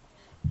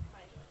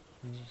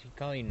 Did she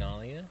call you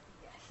Nalia?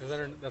 Is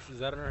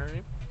that her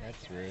name?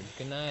 That's rude.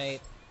 Good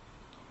night.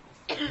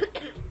 Yeah.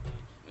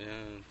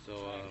 So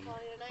All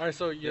right,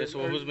 so yeah. So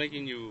what was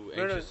making you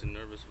No, no. anxious and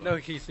nervous about? No,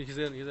 he's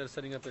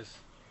setting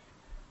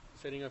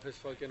up his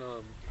fucking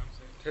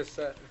his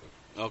set.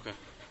 Okay.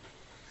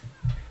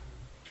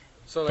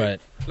 So But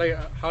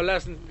how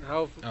last everyone's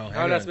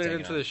minute taking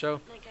into off. the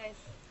show? Hey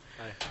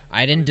guys.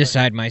 I didn't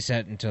decide my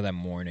set until that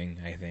morning,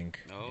 I think.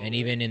 Oh. And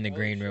even in the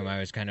green room, I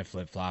was kind of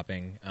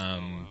flip-flopping.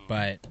 wow.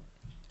 But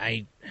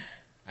I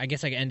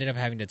guess I ended up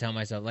having to tell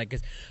myself, like,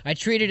 'cause I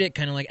treated it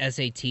kind of like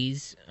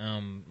SATs.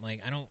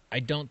 Like, I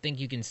don't think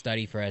you can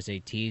study for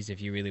SATs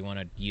if you really want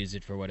to use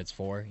it for what it's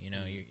for. You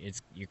know,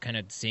 you're kind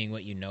of seeing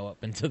what you know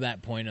up until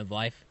that point of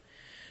life.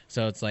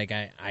 So it's like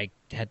I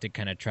had to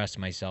kind of trust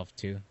myself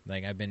too.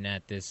 Like, I've been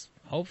at this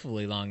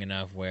hopefully long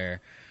enough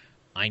where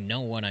I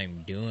know what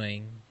I'm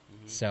doing.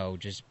 So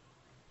just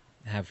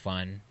have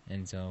fun.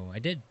 And so I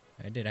did.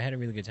 I had a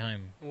really good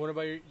time. What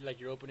about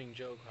your opening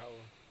joke? How?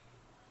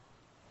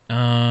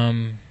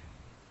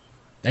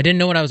 I didn't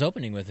know what I was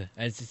opening with.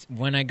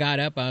 When I got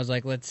up, I was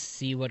like, let's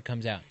see what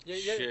comes out. Yeah.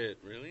 Shit.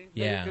 Really?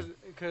 Yeah.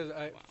 Because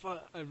I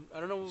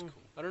don't know. Cool.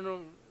 I don't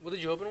know. What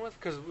did you open with?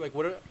 Because like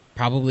what?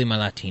 Probably my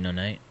Latino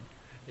night.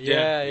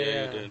 Yeah. You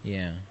did.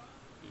 Yeah.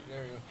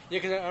 There we go. Yeah,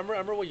 because I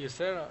remember what you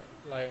said.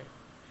 Like,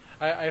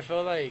 I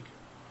felt like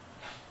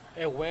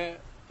it went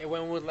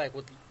with like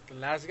what the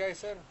last guy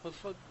said. What the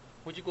fuck?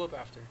 What'd you go up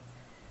after?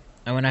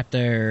 I went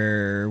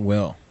after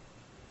Will.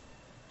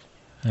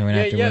 I went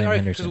after Yeah. William All right.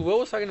 Because Henderson. Will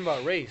was talking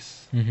about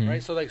race, Mhm.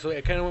 right? So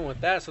it kind of went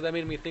with that. So that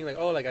made me think like,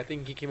 oh, like I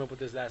think he came up with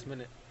this last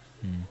minute.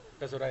 Mm.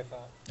 That's what I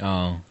thought.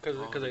 Oh.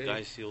 Because the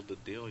guy sealed the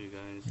deal, you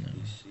guys.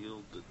 He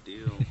sealed the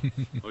deal.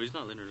 Oh, he's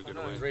not letting her get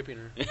no, away. he's raping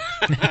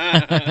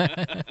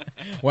her.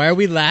 Why are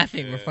we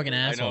laughing? We're Yeah, fucking I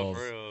know, assholes.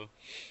 for real.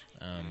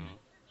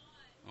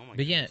 Oh my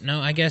But yeah, goodness.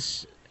 no, I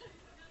guess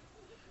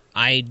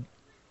I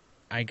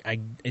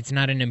it's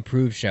not an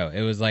improved show.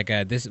 It was like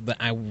this, but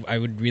I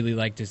would really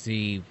like to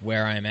see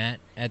where I'm at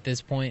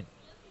this point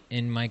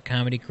in my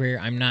comedy career.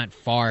 I'm not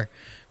far,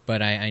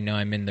 but I know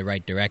I'm in the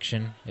right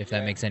direction, if that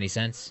Yeah. makes any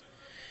sense.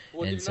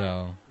 Well, And dude,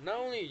 so, not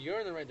only you're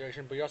in the right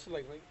direction, but you're also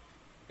you're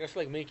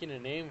also making a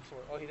name for.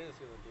 Oh, he didn't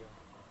see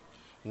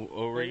the deal.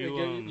 Or were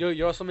you?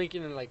 You're also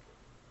making it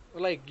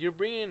like you're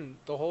bringing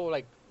the whole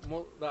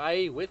the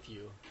IA with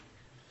you.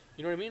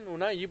 You know what I mean? Well,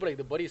 not you, but like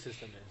the buddy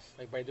system is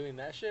like by doing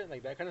that shit,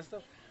 like that kind of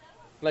stuff.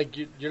 Like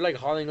you're like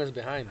hauling us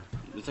behind.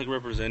 It's like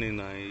representing,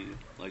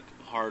 like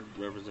hard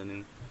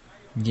representing.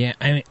 yeah,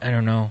 I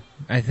don't know.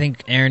 I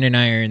think Aaron and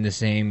I are in the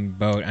same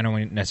boat. I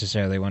don't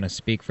necessarily want to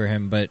speak for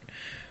him, but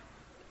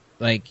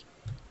like,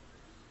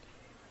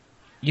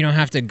 you don't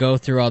have to go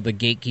through all the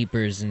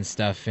gatekeepers and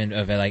stuff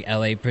of like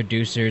LA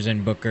producers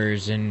and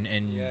bookers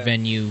and Yes.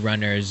 venue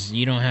runners.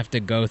 You don't have to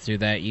go through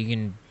that. You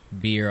can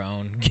be your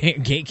own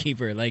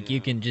gatekeeper. Like, you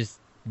Yeah. can just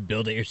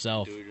build it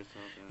yourself. Do it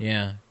yourself.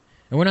 Yeah.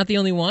 And we're not the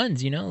only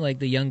ones, Like,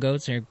 the Young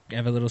Goats have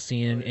a little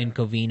scene in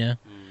Covina.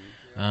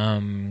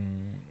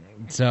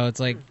 So it's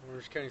like, We're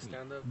just carrying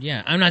stand up.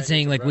 yeah, I'm not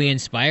saying like we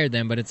inspired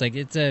them, but it's like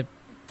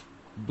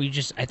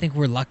I think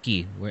we're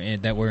lucky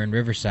that we're in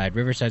Riverside.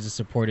 Riverside's a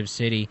supportive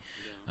city,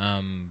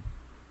 Yeah.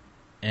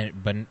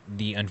 but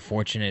the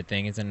unfortunate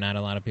thing is that not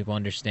a lot of people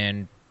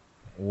understand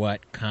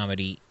what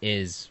comedy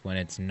is when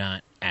it's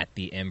not at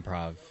the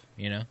Improv.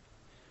 Yeah,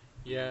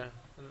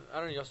 and I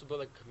don't know. You also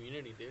build like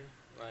community, dude.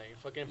 Like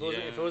fucking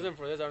if it wasn't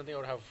for this, I don't think I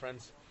would have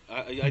friends.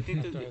 I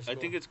think that During I school.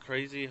 think it's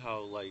crazy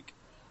how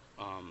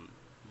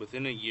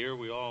within a year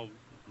we all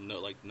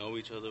know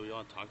each other. We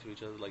all talk to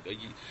each other. Like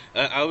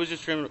I was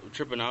just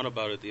tripping out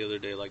about it the other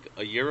day. Like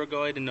a year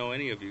ago, I didn't know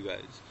any of you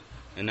guys,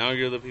 and now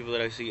you're the people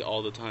that I see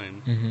all the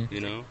time. Mm-hmm.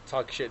 You know,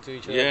 Talk shit to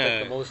each other. Yeah.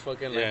 Like the most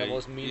fucking Yeah. the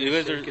most mean You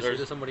guys shit are- you can say are-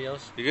 to somebody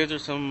else. you guys are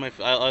some of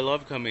my. I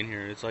love coming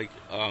here. It's like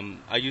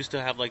I used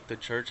to have like the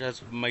church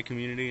as my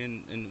community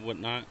and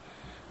whatnot,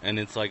 and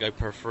it's like I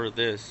prefer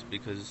this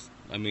because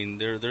I mean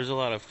there's a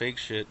lot of fake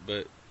shit,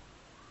 but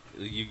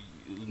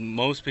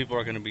most people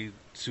are gonna be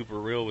super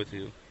real with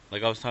you.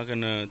 Like I was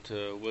talking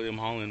to William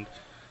Holland,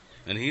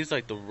 and he's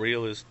like the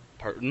realest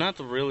part. Not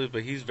the realest,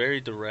 but he's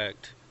very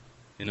direct.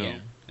 Yeah.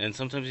 And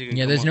sometimes you can.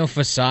 Yeah, come there's off- no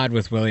facade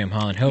with William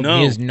Holland. He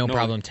No, has no no.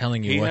 problem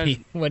telling you He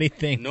what has he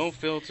thinks. no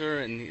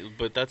filter,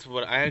 but that's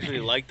what I actually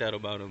like that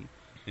about him.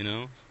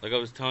 Like I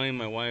was telling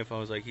my wife, I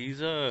was like,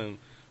 I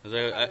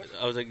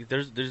was like,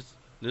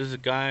 there's a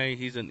guy,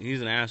 he's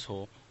an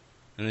asshole,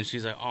 and then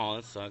she's like, oh,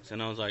 that sucks,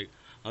 and I was like,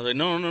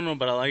 no,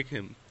 but I like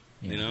him,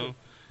 Yeah.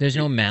 There's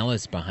no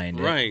malice behind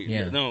it. right?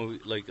 Yeah. No,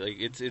 like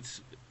it's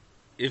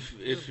if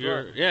It's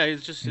you're right. yeah,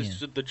 it's just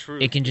the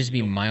truth. It can just be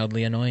You know?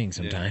 mildly annoying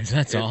sometimes.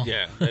 That's all.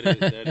 Yeah, that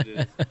is.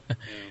 Yeah.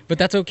 But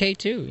that's okay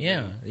too.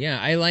 Yeah.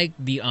 I like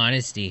the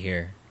honesty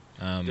here.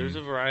 There's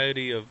a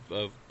variety of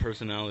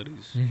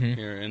personalities Mhm.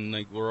 here, and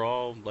like we're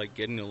all like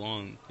getting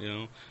along.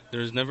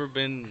 There's never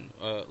been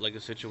like a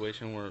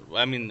situation where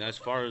I mean, as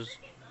far as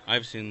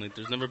I've seen, like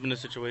there's never been a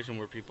situation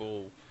where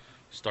people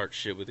start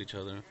shit with each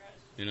other.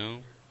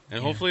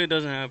 And hopefully it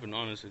doesn't happen,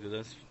 honestly, because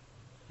that's.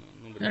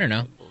 Nobody I don't know.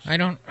 likes that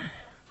bullshit.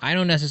 I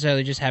don't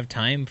necessarily just have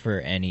time for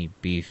any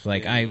beef.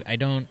 Like Yeah. I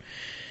don't.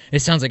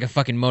 It sounds like a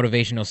fucking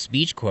motivational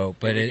speech quote,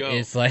 but Here we go.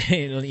 it's like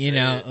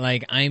it.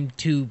 like I'm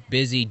too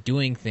busy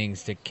doing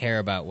things to care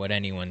about what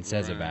anyone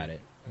says Right. about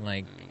it.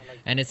 Like,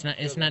 and it's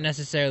not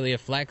necessarily a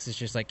flex. It's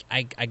just like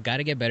I got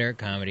to get better at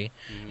comedy,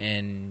 Mhm.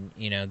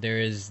 and there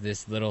is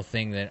this little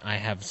thing that I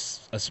have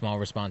a small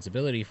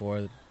responsibility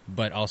for,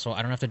 but also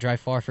I don't have to drive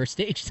far for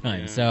stage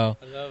time. Yeah. So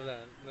I love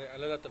that. I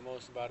love that the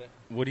most about it.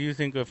 What do you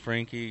think of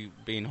Frankie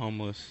being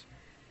homeless?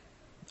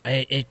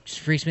 it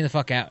freaks me the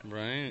fuck out.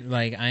 Right?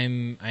 Like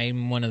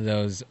I'm one of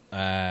those.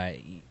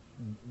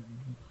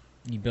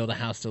 You build a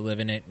house to live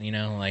in it,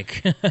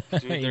 like Dude,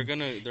 they're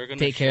gonna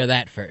take care of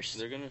that first.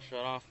 They're gonna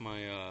shut off my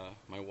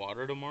my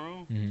water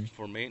tomorrow Mhm.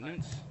 for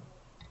maintenance,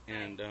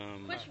 and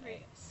Question for you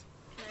guys.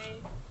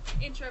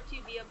 Can I interrupt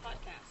you via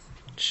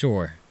podcast?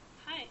 Sure.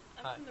 Hi,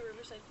 I'm Hi. from the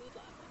Riverside Food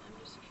Lab, and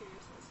I'm just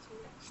curious as to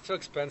It's too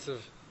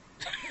expensive.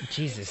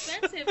 Jesus.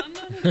 expensive. I'm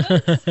not who knows.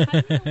 How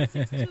do you know it's too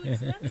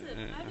expensive?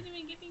 I haven't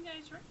even given you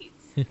guys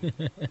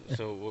rates.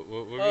 so what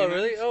were Oh you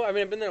really? next? Oh, I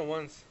mean I've been there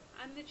once.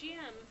 I'm the GM,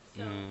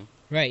 so Yeah.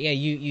 Right? Yeah.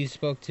 You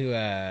spoke to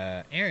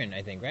Aaron,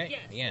 I think, right? yes.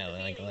 Yeah. at the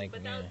Like beginning,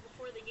 but that yeah. was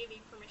before they gave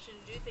me permission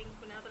to do things.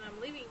 But now that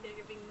I'm leaving, they're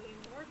giving me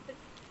more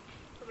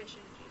permission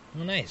to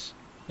do. Oh, nice.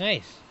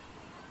 Nice.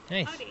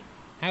 Howdy,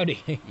 Howdy.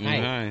 Hi.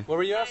 Hi. What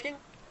were you asking?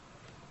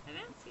 I'm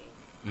asking.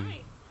 Mhm.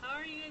 Hi, how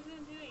are you guys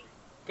doing?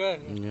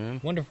 Good. Yeah.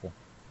 Wonderful.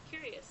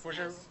 Curious. Where's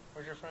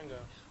your friend go?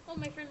 Oh,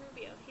 my friend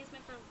Rubio. He's my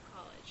friend from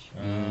college.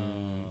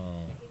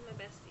 Oh. He's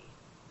my bestie.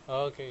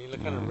 Oh, okay, you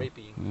look kind of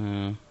rapey.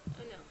 Yeah.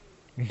 Oh no.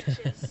 It's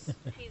just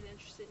he's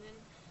interested in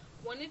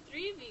one of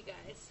three of you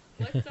guys.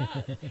 What's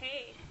up?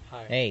 Hey,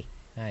 Hi. Hey,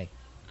 hi.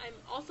 I'm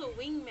also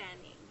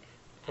wingmanning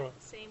For- at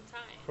the same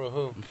time For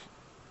who?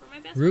 for my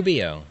best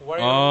Rubio. Why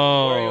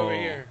are you over Oh.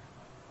 here?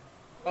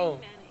 friend.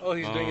 Oh,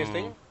 he's doing his Oh.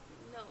 thing?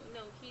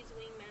 No, he's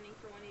wingmanning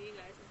for one of you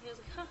guys, and he was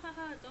like, ha ha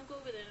ha, don't go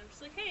over there. And I'm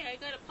just like, hey, I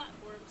got a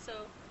platform,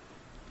 so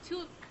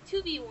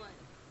 2v1.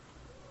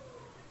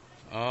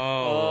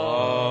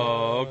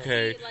 Oh,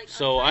 okay. See, like, I'm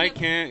So I trying to-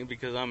 can't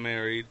because I'm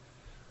married.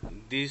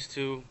 These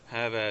two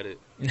have at it.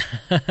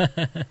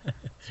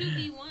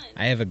 2v1.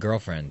 I have a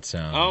girlfriend, so.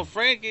 Oh,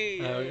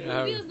 Frankie!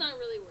 Rubio's not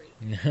really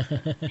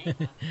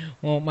worried.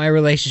 Well, my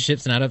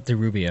relationship's not up to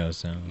Rubio,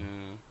 so. Yeah.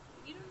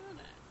 You don't know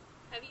that.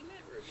 Have you met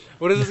Rubio?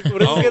 What is this Oh,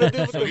 gonna do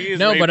with so the... he is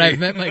No, but rapey. I've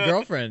met my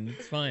girlfriend.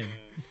 It's fine.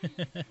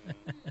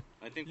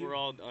 I think we're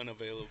all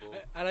unavailable.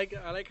 I like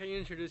how you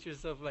introduce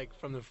yourself like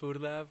from the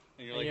food lab.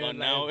 And you're like, oh,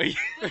 now.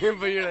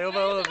 but you're like,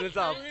 hold up, this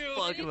all And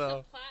fuck it's a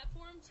though.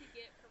 platform to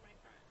get for my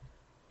friend.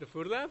 The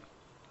food lab?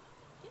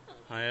 Yeah.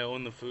 Hi, I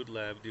own the food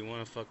lab. Do you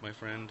want to fuck my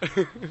friend?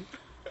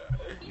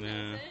 He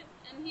Yeah. knows it,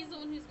 and he's the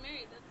one who's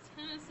married. That's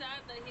kind of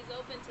sad that he's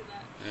open to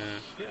that.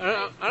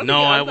 Yeah. I don't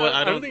No, think,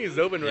 I I don't don't- think he's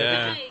open right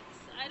Yeah. Yikes!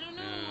 I don't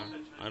know.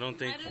 Yeah. I don't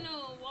think. I don't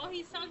know. While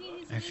he's talking,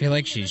 he's. I feel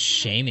like looking at she's us.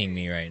 shaming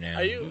me right now.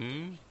 Are you?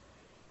 Hmm?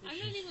 I'm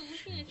not even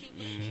looking at you,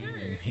 but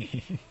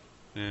sure.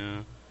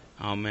 Yeah.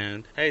 Oh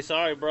man. Hey,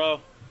 sorry,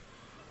 bro.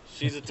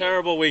 She's a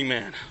terrible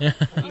wingman. Okay,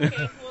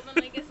 well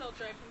then I guess I'll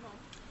drive him home.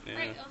 Yeah.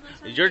 Right, I'll not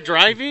talk You're to you.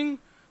 driving?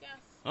 Yes.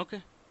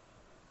 Okay.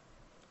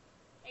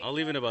 I'll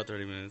leave in about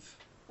 30 minutes.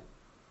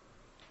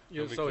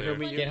 You, I'll be so clear. he'll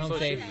meet you. Get home so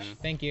safe. she-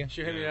 Thank you.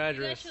 She hit me your Yeah. You guys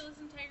address. should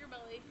listen to Tiger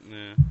Belly.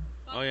 Yeah.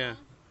 Bob Oh, yeah. Long.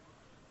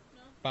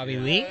 No? Bobby Yeah.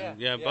 Lee? Yeah,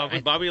 Yeah.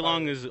 Bobby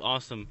Long is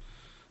awesome.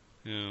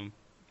 Yeah.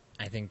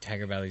 I think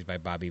Tiger Belly's by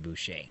Bobby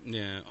Boucher.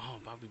 Yeah. Oh,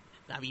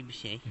 Bobby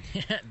Boucher.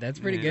 That's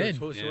pretty Yeah. good.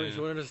 She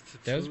wanted us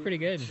to. That was pretty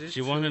good.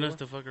 She wanted us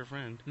to fuck her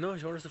friend. No,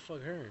 she wanted us to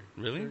fuck her.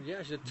 Really?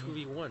 Yeah, she did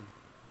 2v1.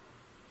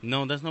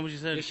 No, that's not what she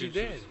said. Yes, she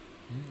did.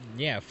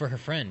 Yeah, for her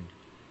friend.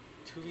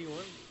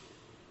 2v1.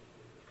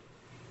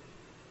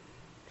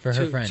 For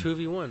her friend.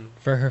 2v1.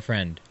 For her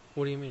friend.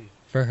 What do you mean?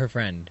 For her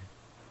friend.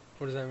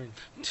 What does that mean?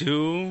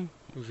 2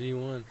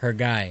 V1. Her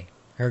guy.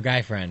 Her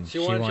guy friend. She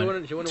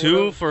wanted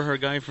two for her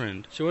guy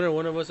friend. She wanted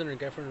one of us and her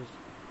guy friend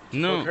to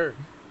No. fuck her.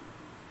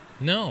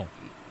 No.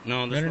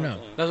 No, that's No, no, not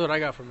no. That's what I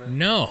got from that.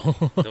 No.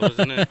 That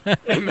wasn't it.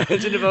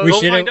 Imagine if I We was... Go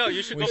should've- find out.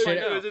 You should we go find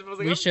should've- out. I was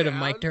like, We I'm should have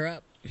down. mic'd her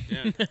up.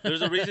 Yeah.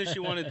 There's a reason she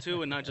wanted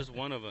 2 and not just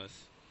one of us.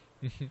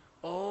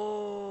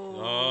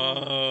 Oh.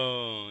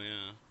 Oh,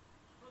 yeah.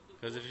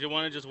 Because if she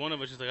wanted just one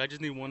of us, she's like, I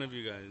just need one of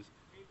you guys.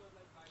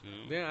 You know?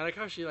 Yeah, I like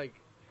how she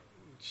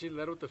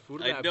led with the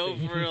food I lab know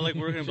thing. for real, like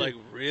we're gonna be like,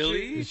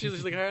 really?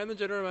 She's like, hi, I'm the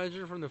general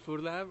manager from the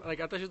food lab. Like,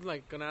 I thought she was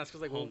like gonna ask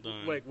us like, Hold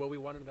on. what we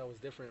wanted that was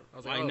different. I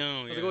was like, I oh. know,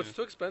 I was like, yeah. oh, it's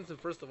too expensive,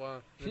 first of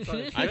all. And it's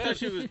like, I thought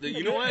she was.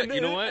 You know what?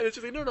 You know And what? then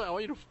she's like, no, I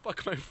want you to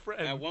fuck my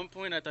friend. At one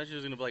point, I thought she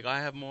was gonna be like, I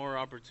have more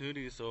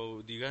opportunities.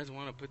 So, do you guys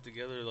want to put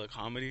together the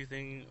comedy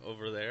thing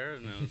over there?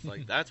 And I was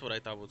like, that's what I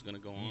thought was gonna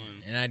go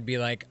on. And I'd be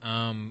like,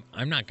 I'm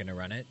not gonna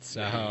run it,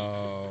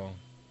 so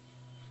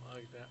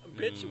Fuck that.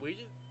 Bitch,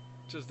 we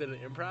just did an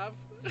improv.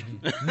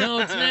 no,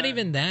 it's not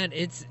even that.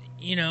 It's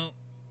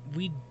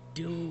we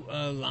do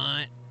a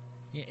lot.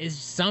 It's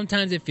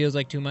sometimes it feels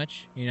like too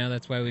much.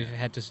 That's why we've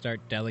had to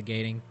start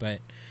delegating. But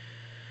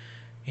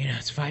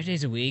it's 5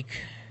 days a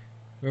week.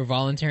 We're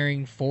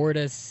volunteering 4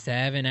 to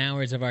 7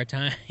 hours of our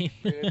time,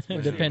 It's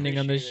much depending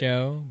on the appreciated.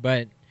 show.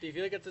 But Do you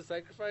feel like it's a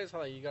sacrifice? How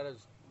like, you gotta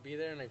be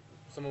there and like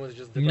someone was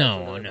just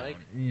no.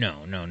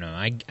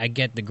 I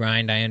get the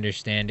grind. I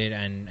understand it,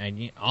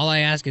 and all I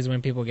ask is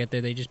when people get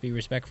there, they just be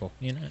respectful.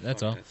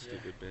 That's Fuck all. That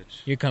stupid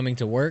bitch. You're coming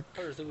to work.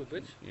 Oh, you're stupid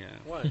bitch. Yeah.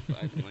 Why?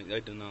 I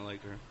did not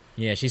like her.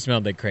 Yeah, she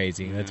smelled like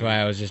crazy. That's why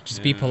I was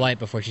just be Yeah. polite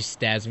before she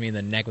stabs me in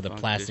the neck with a Fuck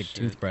plastic this shit.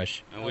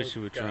 toothbrush. I wish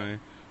you would God. try.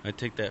 I'd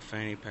take that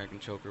fanny pack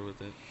and choke her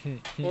with it.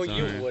 Well, Sorry.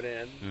 you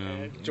wouldn't.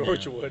 Yeah.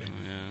 George would.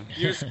 Yeah.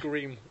 You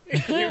scream.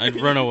 I'd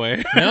run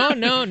away.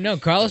 No.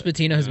 Carlos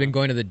Patino has been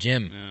going to the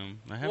gym.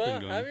 Yeah, I have What?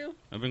 been going. Have you?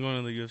 I've been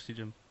going to the UFC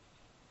gym.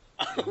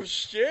 Oh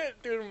shit,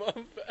 dude, my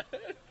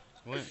bad.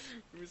 What?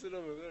 Let me sit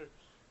over there.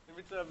 Let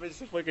me tell that bitch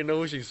to fucking know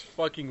who she's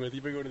fucking with.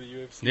 You've been going to the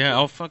UFC. Yeah,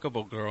 I'll fuck up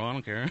a girl. I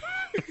don't care.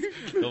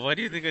 But why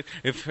do you think?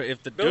 If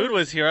the Don't- dude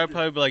was here, I'd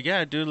probably be like,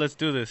 yeah, dude, let's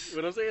do this.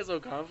 But I'm saying it so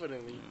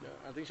confidently.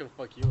 I think she'll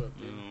fuck you up,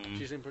 dude.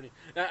 She seemed pretty.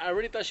 I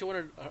really thought she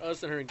wanted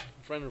us and her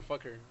friend to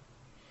fuck her.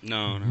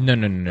 No. No.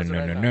 That's what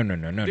I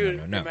thought.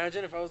 Dude, No.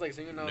 imagine if I was like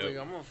singing, and I was No. like,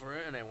 I'm all for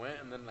it, and I went,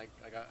 and then like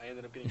I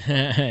ended up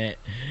getting.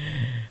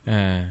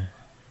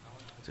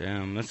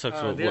 Damn, that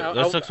sucks. Dude,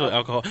 That sucks with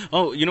alcohol.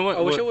 Oh, you know what?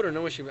 I wish I What- would have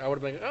known what she. I would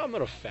have been like, oh, I'm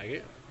not a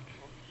faggot.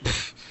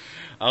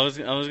 I was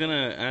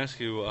gonna ask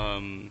you.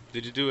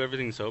 Did you do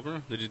everything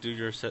sober? Did you do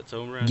your set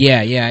sober?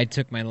 Yeah. I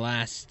took my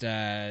last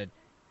any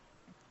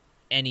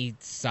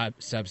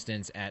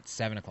substance at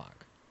 7:00.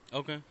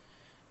 Okay.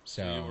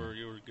 So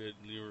you were good.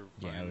 You were.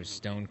 yeah, I fine. was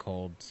stone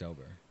cold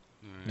sober.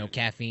 Alright. No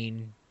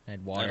caffeine. I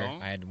had water. At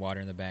all? I had water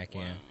in the back.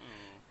 Wow. Yeah,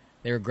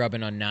 they were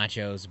grubbing on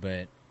nachos,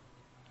 but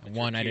Like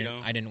one your I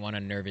keto? didn't want to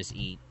nervous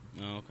eat.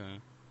 Oh, okay.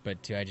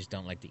 but two, I just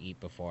don't like to eat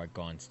before I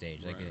go on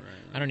stage. Like, Right.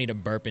 I don't need to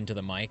burp into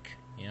the mic.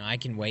 You know, I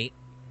can wait.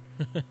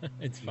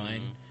 It's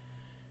fine. Mhm.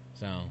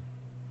 So,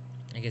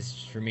 I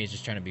guess for me, it's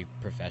just trying to be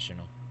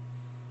professional.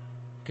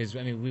 Because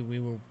I mean,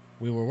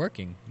 we were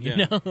working. You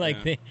Yeah, know,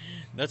 like yeah.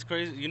 That's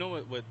crazy. You know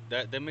what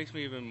that makes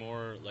me even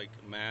more like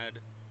mad,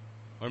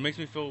 or it makes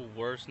me feel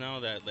worse now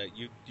that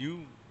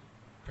you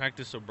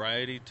practice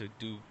sobriety to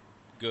do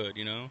good.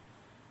 You know,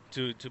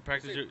 to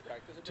practice your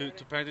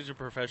to practice your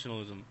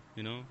professionalism.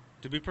 You know,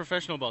 to be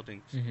professional about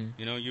things. Mhm.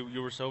 You know,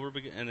 you were sober,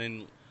 and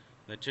then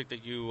that chick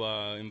that you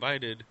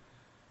invited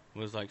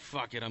was like,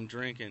 "Fuck it, I'm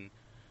drinking."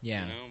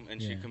 Yeah. You know,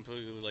 and she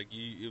completely like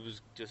it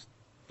was just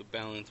the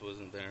balance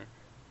wasn't there.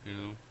 You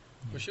know.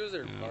 Well, she was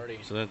there Yeah. party.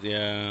 So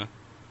that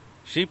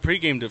she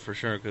pre-gamed it for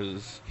sure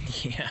because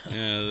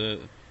Yeah.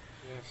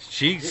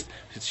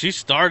 she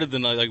started the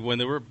night like when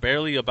they were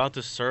barely about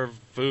to serve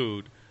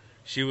food,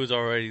 she was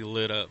already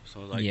lit up. So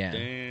I was like, Yeah.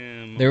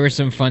 damn. There were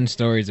some fun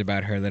stories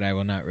about her that I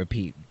will not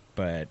repeat,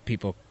 but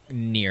people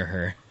near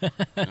her. Oh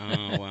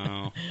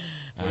wow.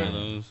 What are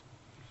those?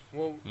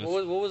 Well,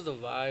 what was the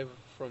vibe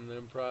from the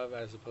improv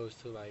as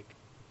opposed to like,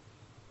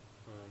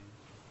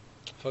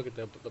 fuck it,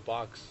 the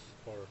box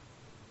or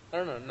I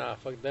don't know,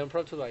 fuck the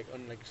improv to like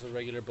just a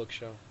regular book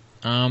show.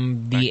 The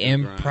Back to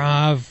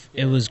improv,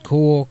 Yeah. it was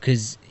cool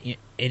because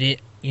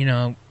it you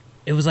know,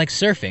 it was like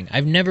surfing.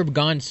 I've never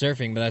gone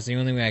surfing, but that's the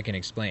only way I can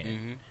explain it.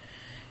 Mm-hmm.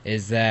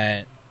 Is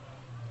that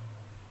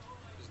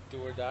Just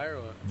do or die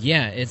or what?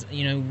 yeah, it's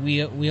you know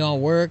we all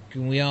work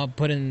and we all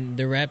put in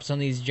the reps on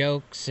these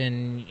jokes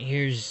and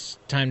here's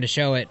time to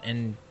show it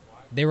and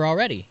they were all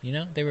ready, you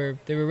know? They were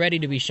ready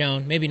to be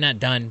shown. Maybe not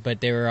done, but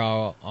they were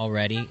all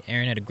ready.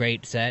 Aaron had a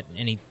great set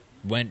and he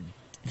went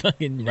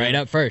fucking right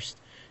up first.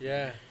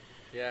 Yeah.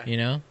 Yeah. You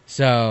know,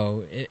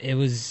 so it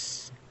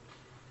was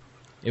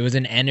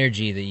an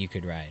energy that you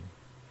could ride.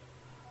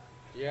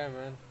 Yeah,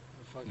 man.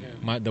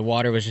 Fucking. The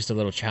water was just a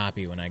little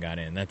choppy when I got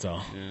in. That's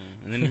all. Yeah,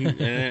 and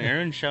then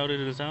Aaron shouted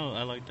us out.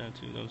 I like that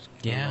too. That was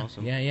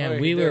awesome. Yeah. Oh, yeah,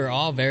 We he were did.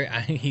 all very.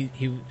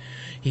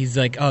 He's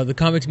like, oh, the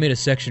comics made a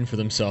section for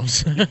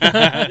themselves.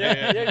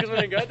 yeah, because when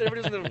I got there,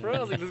 everybody was in the front.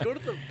 I was like, let's go to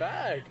the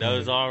back. That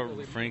was all I was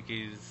like,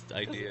 Frankie's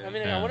idea. I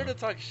mean, I wanted to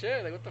talk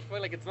shit. Like, what the fuck?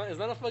 Like, it's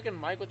not a fucking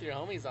mic with your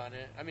homies on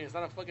it. I mean, it's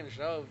not a fucking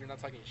show if you're not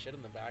talking shit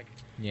in the back.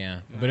 Yeah,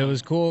 but it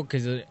was cool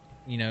because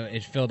you know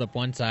it filled up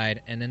one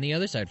side and then the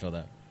other side filled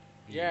up.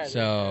 Yeah.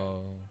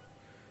 So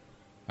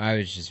I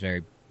was just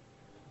very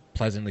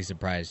pleasantly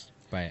surprised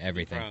by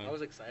everything. Proud. I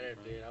was excited,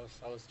 dude.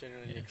 I was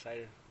genuinely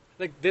excited.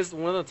 Like this,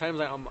 one of the times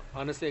I'm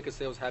honestly I could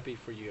say I was happy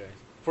for you guys,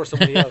 for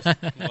somebody else.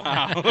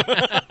 Wow.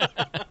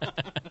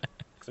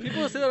 'Cause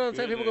people say that all the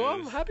time. People go, "Oh, I'm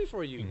Goodness. happy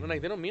for you," and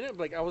like they don't mean it. But,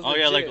 like I was. Oh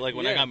yeah, legit. like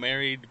when I got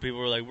married, people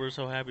were like, "We're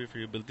so happy for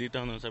you," but deep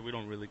down inside, we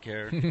don't really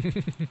care.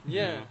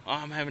 Yeah. Oh,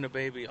 I'm having a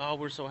baby. Oh,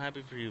 we're so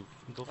happy for you.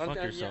 Go I don't fuck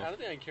think- yourself. I don't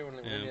think I care when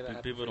any of that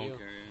happens people for don't you.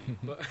 care. Yeah.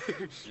 But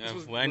Yeah, this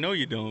was- well, I know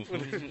you don't.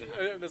 That's what I I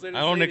didn't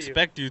don't say to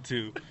expect you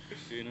to.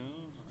 You know.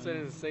 You. So I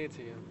didn't say it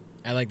to you.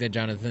 I like that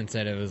Jonathan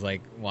said it was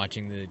like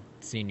watching the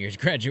seniors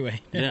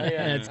graduate. Yeah.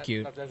 That's that-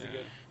 cute. That's Yeah,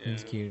 good. yeah.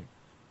 That's cute.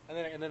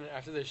 And then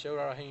after the show, we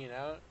were all hanging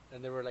out,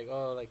 and they were like,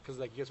 "Oh, like, cause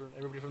like you guys were,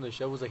 everybody from the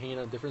show was like hanging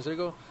out in a different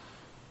circle."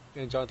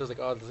 And Jonathan was like,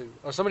 "Oh,"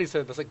 or somebody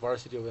said that's like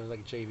varsity over there,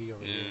 like JV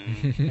over Yeah.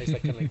 there. I just,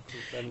 like, kinda,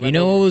 like, You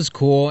know what was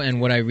cool and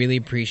what I really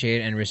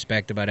appreciate and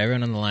respect about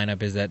everyone on the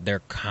lineup is that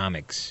they're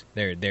comics.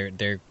 They're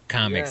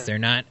comics. Yeah. They're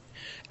not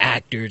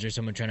actors or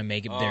someone trying to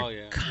make it. Oh,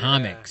 They're yeah.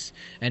 comics.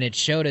 And it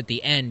showed at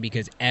the end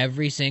because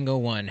every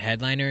single one,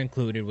 headliner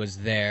included, was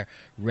there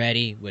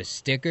ready with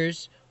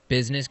stickers,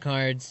 business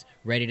cards,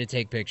 ready to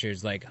take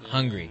pictures, like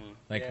hungry.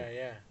 Like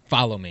yeah.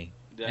 follow me.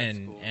 That's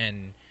and cool.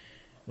 and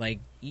like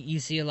you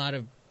see a lot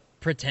of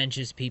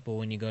pretentious people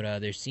when you go to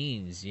other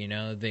scenes, you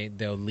know,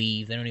 they'll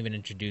leave, they don't even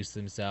introduce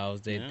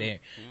themselves,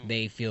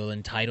 they feel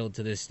entitled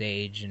to this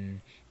stage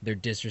and they're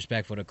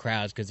disrespectful to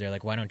crowds because they're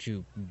like, why don't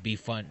you be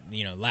fun,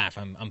 you know, laugh,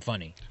 I'm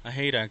funny. I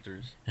hate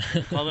actors.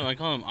 I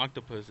call them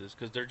octopuses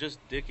because they're just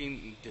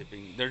dipping.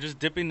 They're just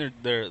dipping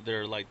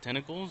their like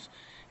tentacles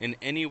in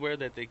anywhere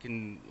that they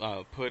can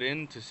put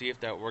in to see if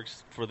that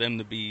works for them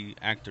to be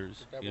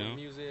actors. That You one know.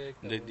 music.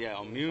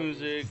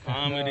 Music, stand-up.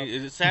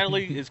 comedy.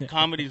 Sadly,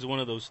 comedy is one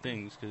of those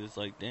things because it's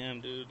like,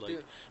 damn, dude. Like,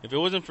 Dude. if it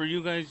wasn't for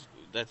you guys,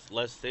 that's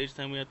less stage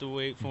time we have to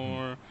wait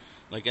for.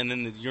 Like, and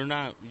then you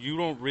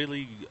don't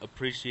really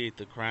appreciate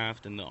the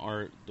craft and the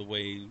art the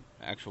way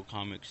actual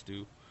comics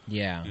do.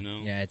 Yeah, You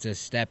know? yeah, it's a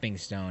stepping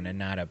stone and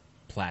not a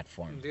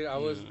platform. Dude, I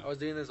was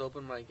doing this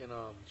open mic in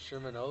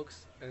Sherman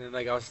Oaks, and then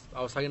like I was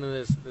talking to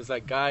this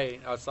like guy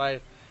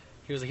outside.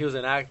 He was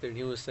an actor, and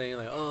he was saying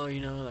like, oh,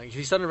 you know, like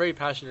he sounded very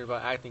passionate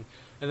about acting.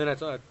 And then I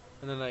told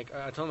him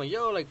like,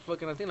 yo, like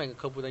fucking, I think like a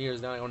couple of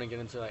years down, I want to get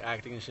into like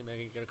acting and shit,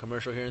 maybe get a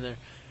commercial here and there.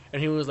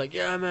 And he was like,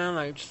 yeah, man,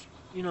 like just,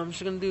 you know, I'm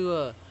just gonna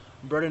do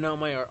broaden out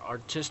my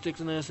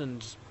artisticness and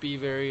just be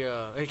very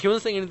like, he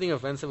wasn't saying anything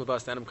offensive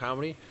about stand-up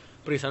comedy,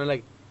 but he sounded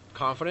like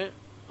confident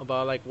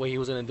about like what he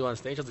was gonna do on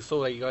stage. I was like, so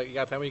like you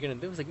got time? What you gonna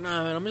do? He's like,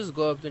 nah, man, I'm just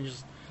go up and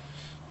just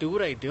do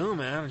what I do,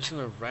 man. I'm just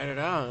gonna write it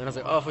out. And I was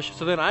like, oh, for sure.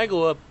 So then I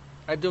go up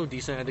I do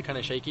decent. I did kind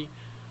of shaky.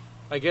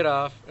 I get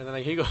off, and then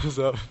like he goes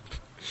up.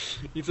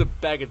 Eats a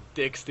bag of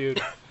dicks,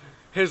 dude.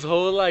 His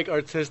whole like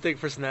artistic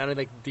personality,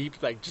 like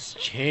deep, like just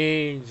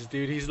changed,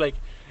 dude. He's like,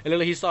 and then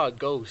he saw a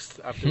ghost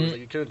afterwards.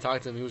 Like you couldn't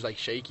talk to him. He was like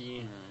shaky.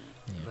 And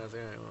I was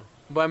like, all right, well.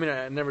 But I mean,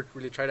 I never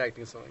really tried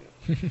acting, so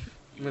like,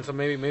 I mean, so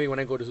maybe when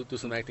I go to do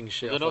some acting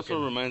shit. That I'll also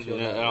fucking reminds me.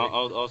 feel that way.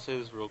 I'll say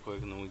this real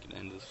quick, and then we can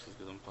end this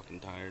because I'm fucking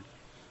tired.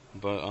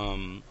 But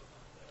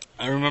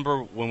I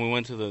remember when we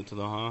went to the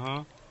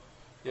haha.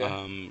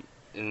 Yeah.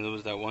 And there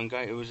was that one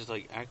guy. It was just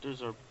like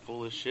actors are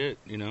full of shit,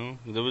 you know.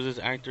 There was this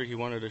actor. He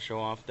wanted to show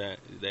off that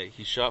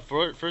he shot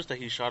first that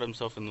he shot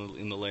himself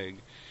in the leg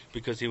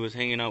because he was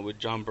hanging out with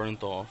John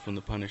Bernthal from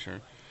The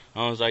Punisher.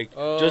 I was like,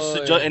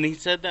 and he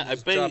said that.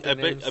 Just I dropping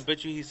names.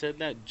 bet you he said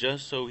that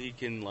just so he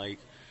can like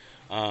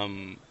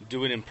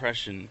do an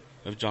impression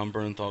of John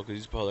Bernthal because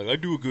he's probably like,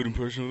 I do a good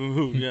impression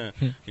of yeah,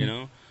 you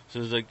know. So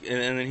it's like,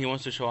 and then he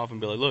wants to show off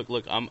and be like,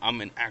 look, I'm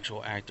an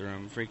actual actor.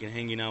 I'm freaking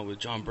hanging out with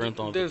John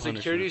Bernthal. The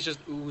insecurities just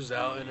ooze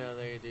out in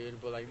LA,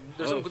 dude. But like,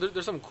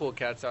 there's some cool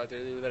cats out there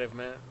dude, that I've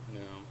met. Yeah.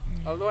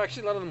 Although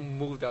actually, a lot of them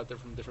moved out there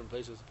from different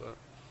places. But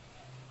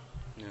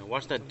Yeah,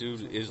 watch that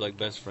dude is like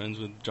best friends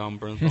with John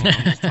Bernthal.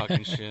 I'm just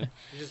talking shit.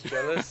 you're just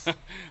jealous.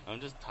 I'm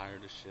just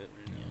tired of shit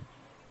right now.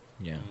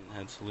 Yeah. I haven't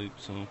had sleep,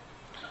 so.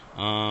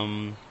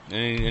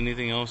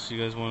 Anything else you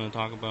guys want to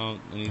talk about?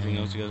 Anything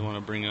else you guys want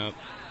to bring up?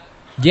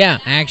 Yeah,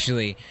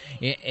 actually,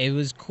 it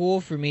was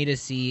cool for me to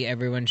see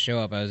everyone show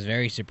up. I was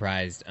very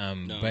surprised.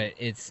 But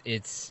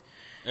it's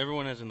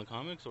Everyone as in the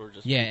comics or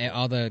just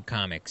all the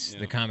comics, Yeah.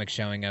 the comics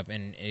showing up,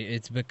 and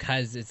it's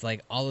because it's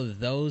like all of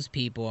those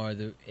people are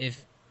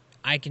if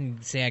I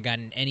can say I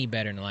gotten any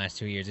better in the last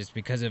 2 years, it's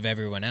because of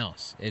everyone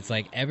else. It's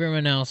like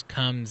everyone else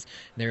comes,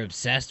 they're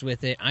obsessed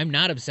with it. I'm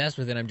not obsessed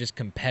with it. I'm just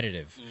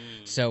competitive.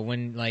 So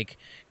when like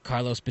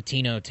Carlos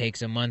Patino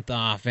takes a month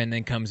off and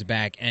then comes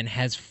back and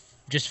has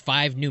just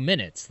 5 new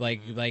minutes,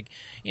 like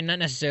you're not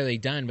necessarily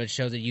done, but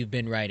shows that you've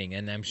been writing,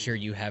 and I'm sure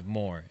you have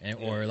more.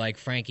 Or like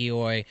Frankie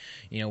Oy,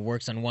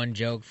 works on one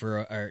joke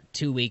for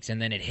 2 weeks,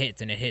 and then it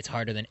hits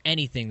harder than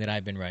anything that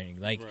I've been writing.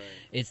 Like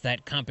it's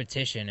that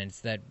competition, and it's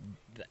that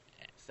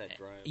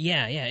drive.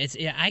 Yeah.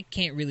 I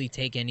can't really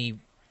take any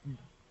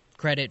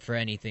credit for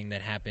anything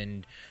that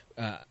happened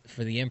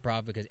for the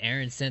improv because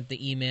Aaron sent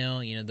the email.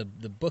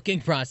 The booking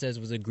process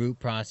was a group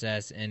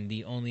process, and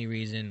the only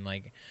reason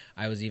like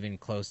I was even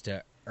close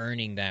to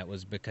earning that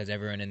was because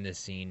everyone in this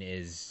scene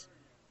is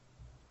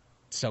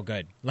so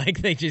good.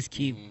 Like they just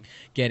keep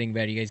getting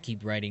better. You guys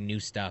keep writing new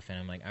stuff, and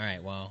I'm like, all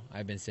right, well,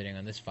 I've been sitting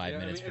on this 5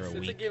 minutes for a week.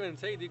 It's a give and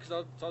take, dude.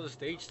 Because it's all the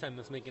stage time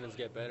that's making us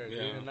get better, dude.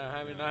 Yeah. And not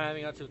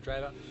having out to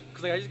drive out.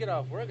 Because like I just get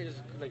off work, I just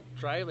like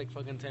drive like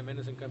fucking 10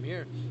 minutes and come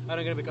here. I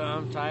don't get to be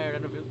I'm tired.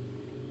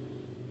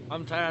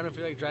 I don't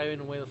feel like driving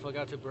away the fuck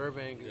out to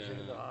Burbank and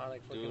shit.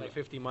 Like fucking like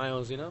 50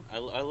 miles, I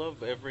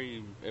love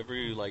every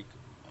like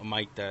a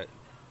mic that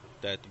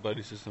the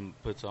Buddy System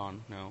puts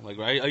on now. Like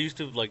I used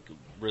to like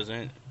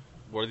resent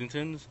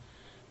Worthington's,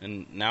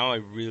 and now I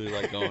really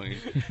like going.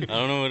 I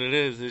don't know what it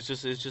is. It's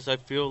just I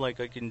feel like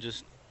I can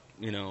just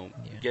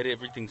get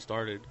everything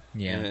started.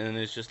 Yeah. And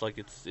it's just like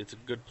it's a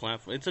good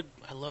platform.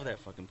 I love that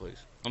fucking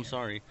place. I'm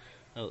sorry.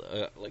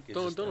 Like it's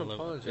Don't I love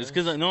apologize. it. It's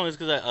because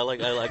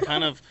I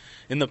kind of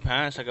in the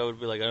past like I would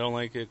be like I don't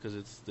like it because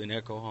it's an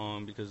echo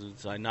home because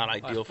it's not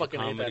ideal for fucking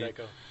comedy. hate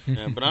that echo.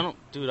 Yeah, but I don't,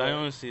 dude. I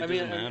honestly it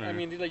doesn't matter. I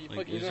mean, dude, like you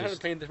Like, you it's don't have to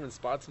just- play in different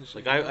spots and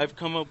shit. Like I've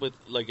come up with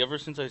like ever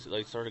since I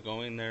like started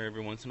going there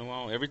every once in a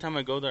while. Every time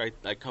I go there,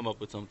 I come up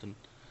with something.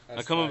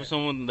 I come up with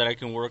someone that I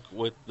can work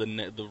with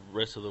the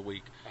rest of the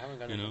week. I haven't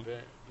gotten you in know? a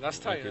bit. That's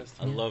tight. Like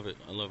I love it.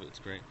 I love it. It's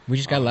great. We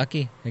just got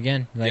lucky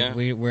again. Like Yeah.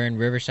 we're in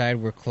Riverside,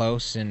 we're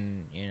close,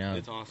 and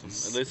It's awesome.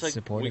 It's like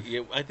supportive.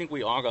 I think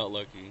we all got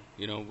lucky.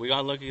 We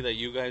got lucky that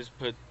you guys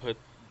put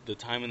the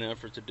time and the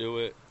effort to do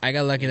it. I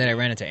got lucky that I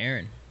ran into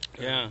Aaron.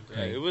 Yeah,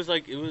 Right. it was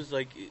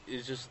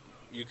it's just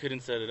you couldn't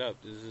set it up.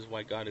 This is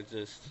why God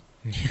exists.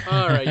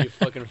 All right, you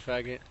fucking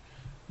faggot.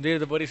 Dude,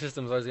 the Buddy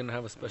System's always gonna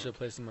have a special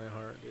place in my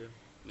heart, dude.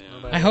 Yeah.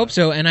 I hope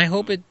so, and I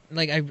hope it.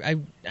 Like I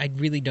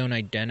really don't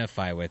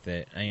identify with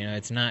it.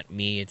 It's not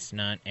me. It's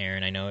not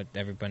Aaron. I know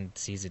everyone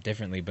sees it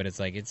differently, but it's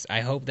like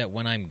I hope that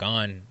when I'm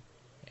gone,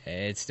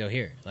 it's still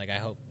here. Like I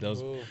hope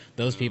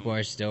those people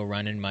are still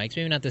running mics.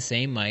 Maybe not the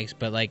same mics,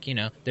 but like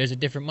there's a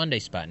different Monday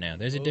spot now.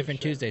 There's a different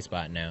shit. Tuesday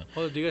spot now.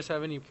 Oh, do you guys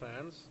have any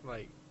plans,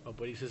 like a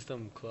Buddy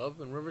System club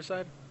in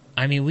Riverside?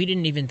 I mean, we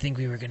didn't even think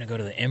we were gonna go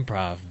to the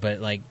Improv, but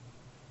like,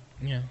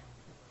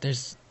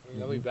 there's.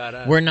 That'd be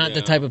badass. We're not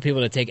the Yeah. type of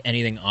people to take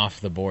anything off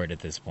the board at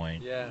this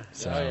point. Yeah.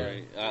 So- Oh, yeah.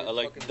 Right. I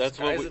like Fucking that's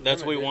what sky's we, the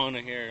that's what we limit, want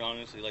to hear.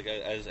 Honestly, like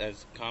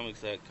as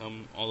comics that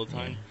come all the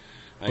time,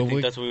 I But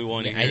think that's what we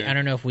want to hear. I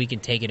don't know if we can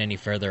take it any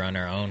further on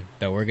our own,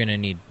 though. We're gonna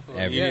need Well,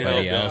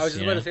 everybody yeah, else. I was just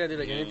you about know? to say, dude,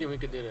 like Yeah. anything we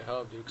could do to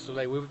help, dude. So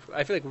like,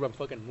 I feel like we're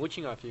fucking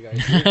mooching off you guys.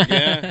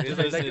 Yeah, Just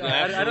it's- like, it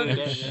I don't do absolutely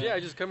does, shit. yeah. I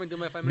just come and do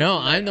my 5 minutes. No,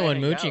 and I I'm the one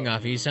hang mooching out.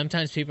 off you.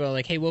 Sometimes people are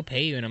like, "Hey, we'll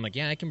pay you," and I'm like,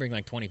 "Yeah, I can bring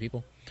like 20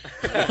 people."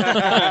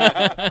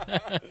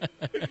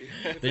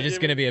 They're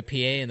just gonna be a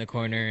PA in the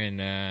corner, and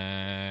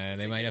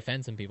they might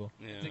offend some people.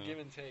 Yeah. It's a give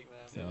and take, man.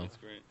 So that's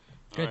great.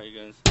 Good. All right, you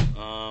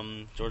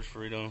guys. George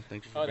Ferrito,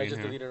 thank you for Oh, I being just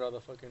here. deleted all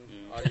the fucking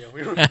Yeah. audio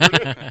we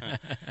recorded.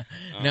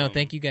 no, Um,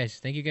 thank you guys.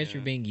 Thank you guys for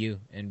yeah. being you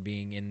and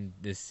being in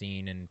this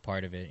scene and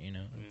part of it. You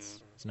know,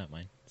 it's not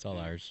mine. It's all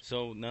ours.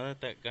 So now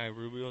that guy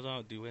Rubio's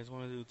out, do you guys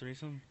want to do a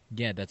threesome?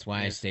 Yeah, that's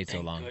why I Yes, stayed so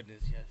thank long.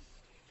 Goodness, yes.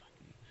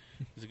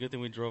 It's a good thing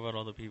we drove out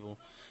all the people.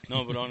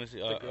 No, but honestly,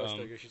 The girl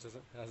still here, she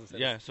hasn't said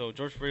yeah. So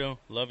George Ferrito,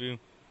 love you.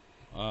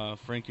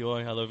 Frankie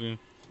Oy, I love you.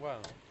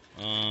 Wow.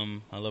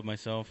 I love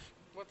myself.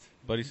 What?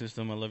 Buddy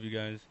System, I love you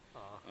guys.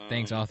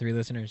 Thanks, all 3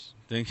 listeners.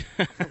 Thank.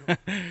 For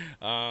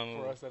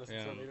us, that is yeah.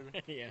 until later.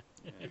 yeah.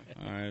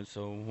 All right,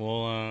 so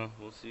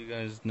we'll see you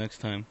guys next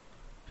time.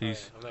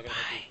 Peace. Alright, I'm not gonna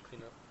help you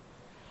clean up.